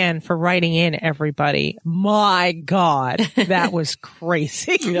you again for writing in, everybody. My God, that was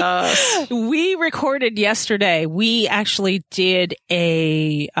crazy. Yes. We recorded yesterday. We actually did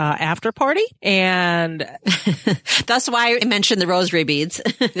a after party, and that's why I mentioned the rosary beads.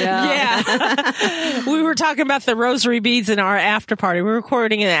 Yeah. We were talking about the rosary beads in our after party. We're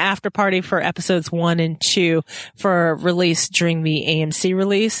recording an after party for episodes 1 and 2 for release during the AMC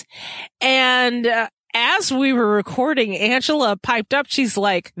release. And as we were recording, Angela piped up. She's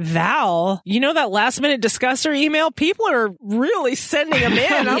like, Val, you know that last minute discusser email? People are really sending them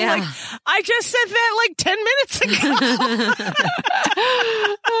in. I'm like, I just said that like 10 minutes ago.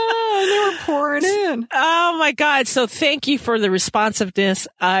 They were pouring in. Oh my God. So thank you for the responsiveness.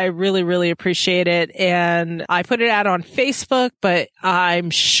 I really, really appreciate it. And I put it out on Facebook, but I'm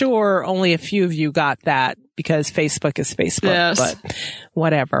sure only a few of you got that, because Facebook is Facebook, but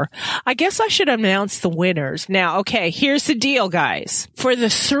whatever. I guess I should announce the winners. Now, okay, here's the deal, guys. For the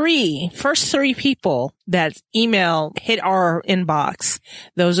first three people that email hit our inbox,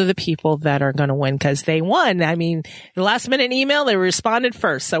 those are the people that are going to win, because they won. I mean, the last minute email, they responded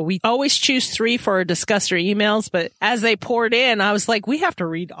first. So we always choose 3 for our discusser emails, but as they poured in, I was like, we have to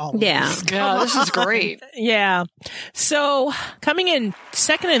read all of these. Yeah, this is great. Yeah. So coming in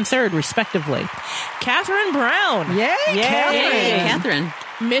second and third, respectively, Catherine Brown. Yay, Catherine.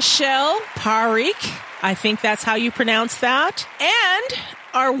 Michelle Parikh. I think that's how you pronounce that. And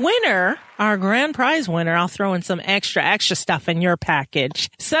our winner, our grand prize winner, I'll throw in some extra stuff in your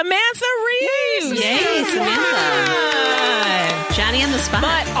package, Samantha Reeves. Yay, Samantha. Johnny on the spot.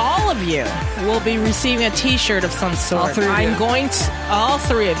 But all of you will be receiving a t-shirt of some sort. All 3 of you. All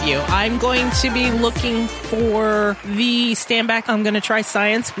 3 of you. I'm going to be looking for the Stand Back, I'm Going to Try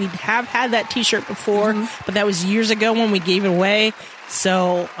Science. We have had that t-shirt before, but that was years ago when we gave it away.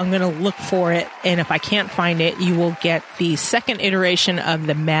 So I'm going to look for it. And if I can't find it, you will get the second iteration of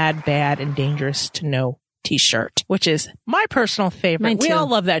the Mad, Bad, and Dangerous to Know t-shirt, which is my personal favorite. Mine We too. all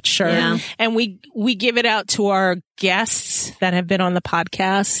love that shirt. Yeah. And we give it out to our guests that have been on the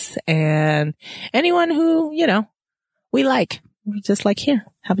podcast and anyone who, we like. We're just like, here,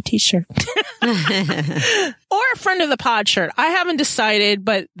 have a t-shirt. Or a friend of the pod shirt. I haven't decided,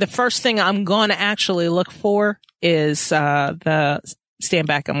 but the first thing I'm going to actually look for is the Stand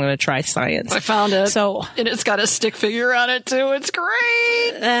Back, I'm going to Try Science. I found it. So, And it's got a stick figure on it too. It's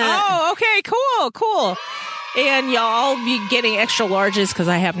great. oh, okay, cool. And y'all be getting extra larges because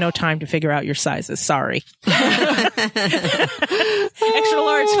I have no time to figure out your sizes. Sorry. Extra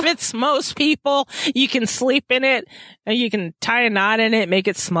large fits most people. You can sleep in it. You can tie a knot in it, make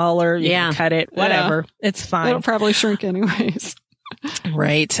it smaller. You can cut it, whatever. It's fine. It'll probably shrink anyways.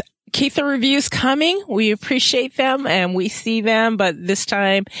 Right. Keep the reviews coming. We appreciate them and we see them, but this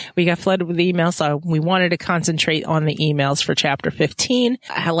time we got flooded with emails, so we wanted to concentrate on the emails for chapter 15.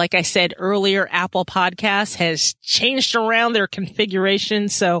 Like I said earlier, Apple Podcasts has changed around their configuration,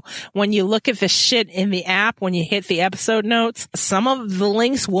 so when you look at the shit in the app, when you hit the episode notes, some of the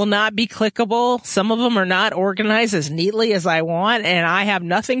links will not be clickable. Some of them are not organized as neatly as I want, and I have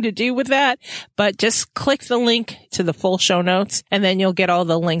nothing to do with that, but just click the link to the full show notes, and then you'll get all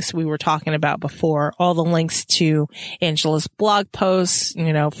the links we were talking about before, all the links to Angela's blog posts,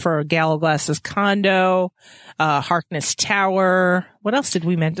 for Gallaglass's condo, Harkness Tower. What else did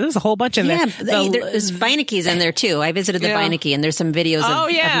we mention? There's a whole bunch in there. There's Beineke's in there too. I visited the Beineke and there's some videos of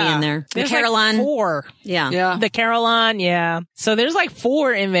me in there. The There's Caroline. like 4. Yeah. The Caroline, yeah. So there's like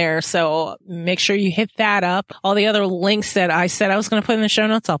 4 in there. So make sure you hit that up. All the other links that I said I was going to put in the show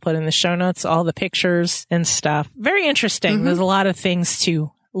notes, I'll put in the show notes, all the pictures and stuff. Very interesting. There's a lot of things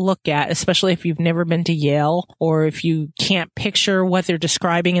to look at, especially if you've never been to Yale or if you can't picture what they're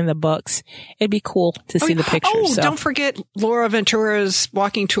describing in the books. It'd be cool to see the pictures. Oh, so. don't forget Laura Ventura's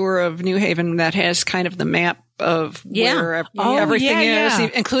walking tour of New Haven that has kind of the map of where everything is,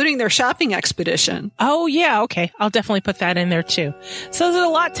 including their shopping expedition. Oh, yeah. Okay. I'll definitely put that in there too. So there's a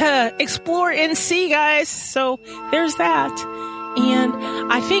lot to explore and see, guys. So there's that.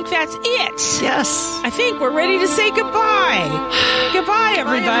 And I think that's it. Yes. I think we're ready to say goodbye. Goodbye,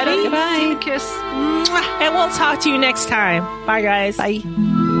 everybody. Goodbye. Kiss. And we'll talk to you next time. Bye, guys. Bye.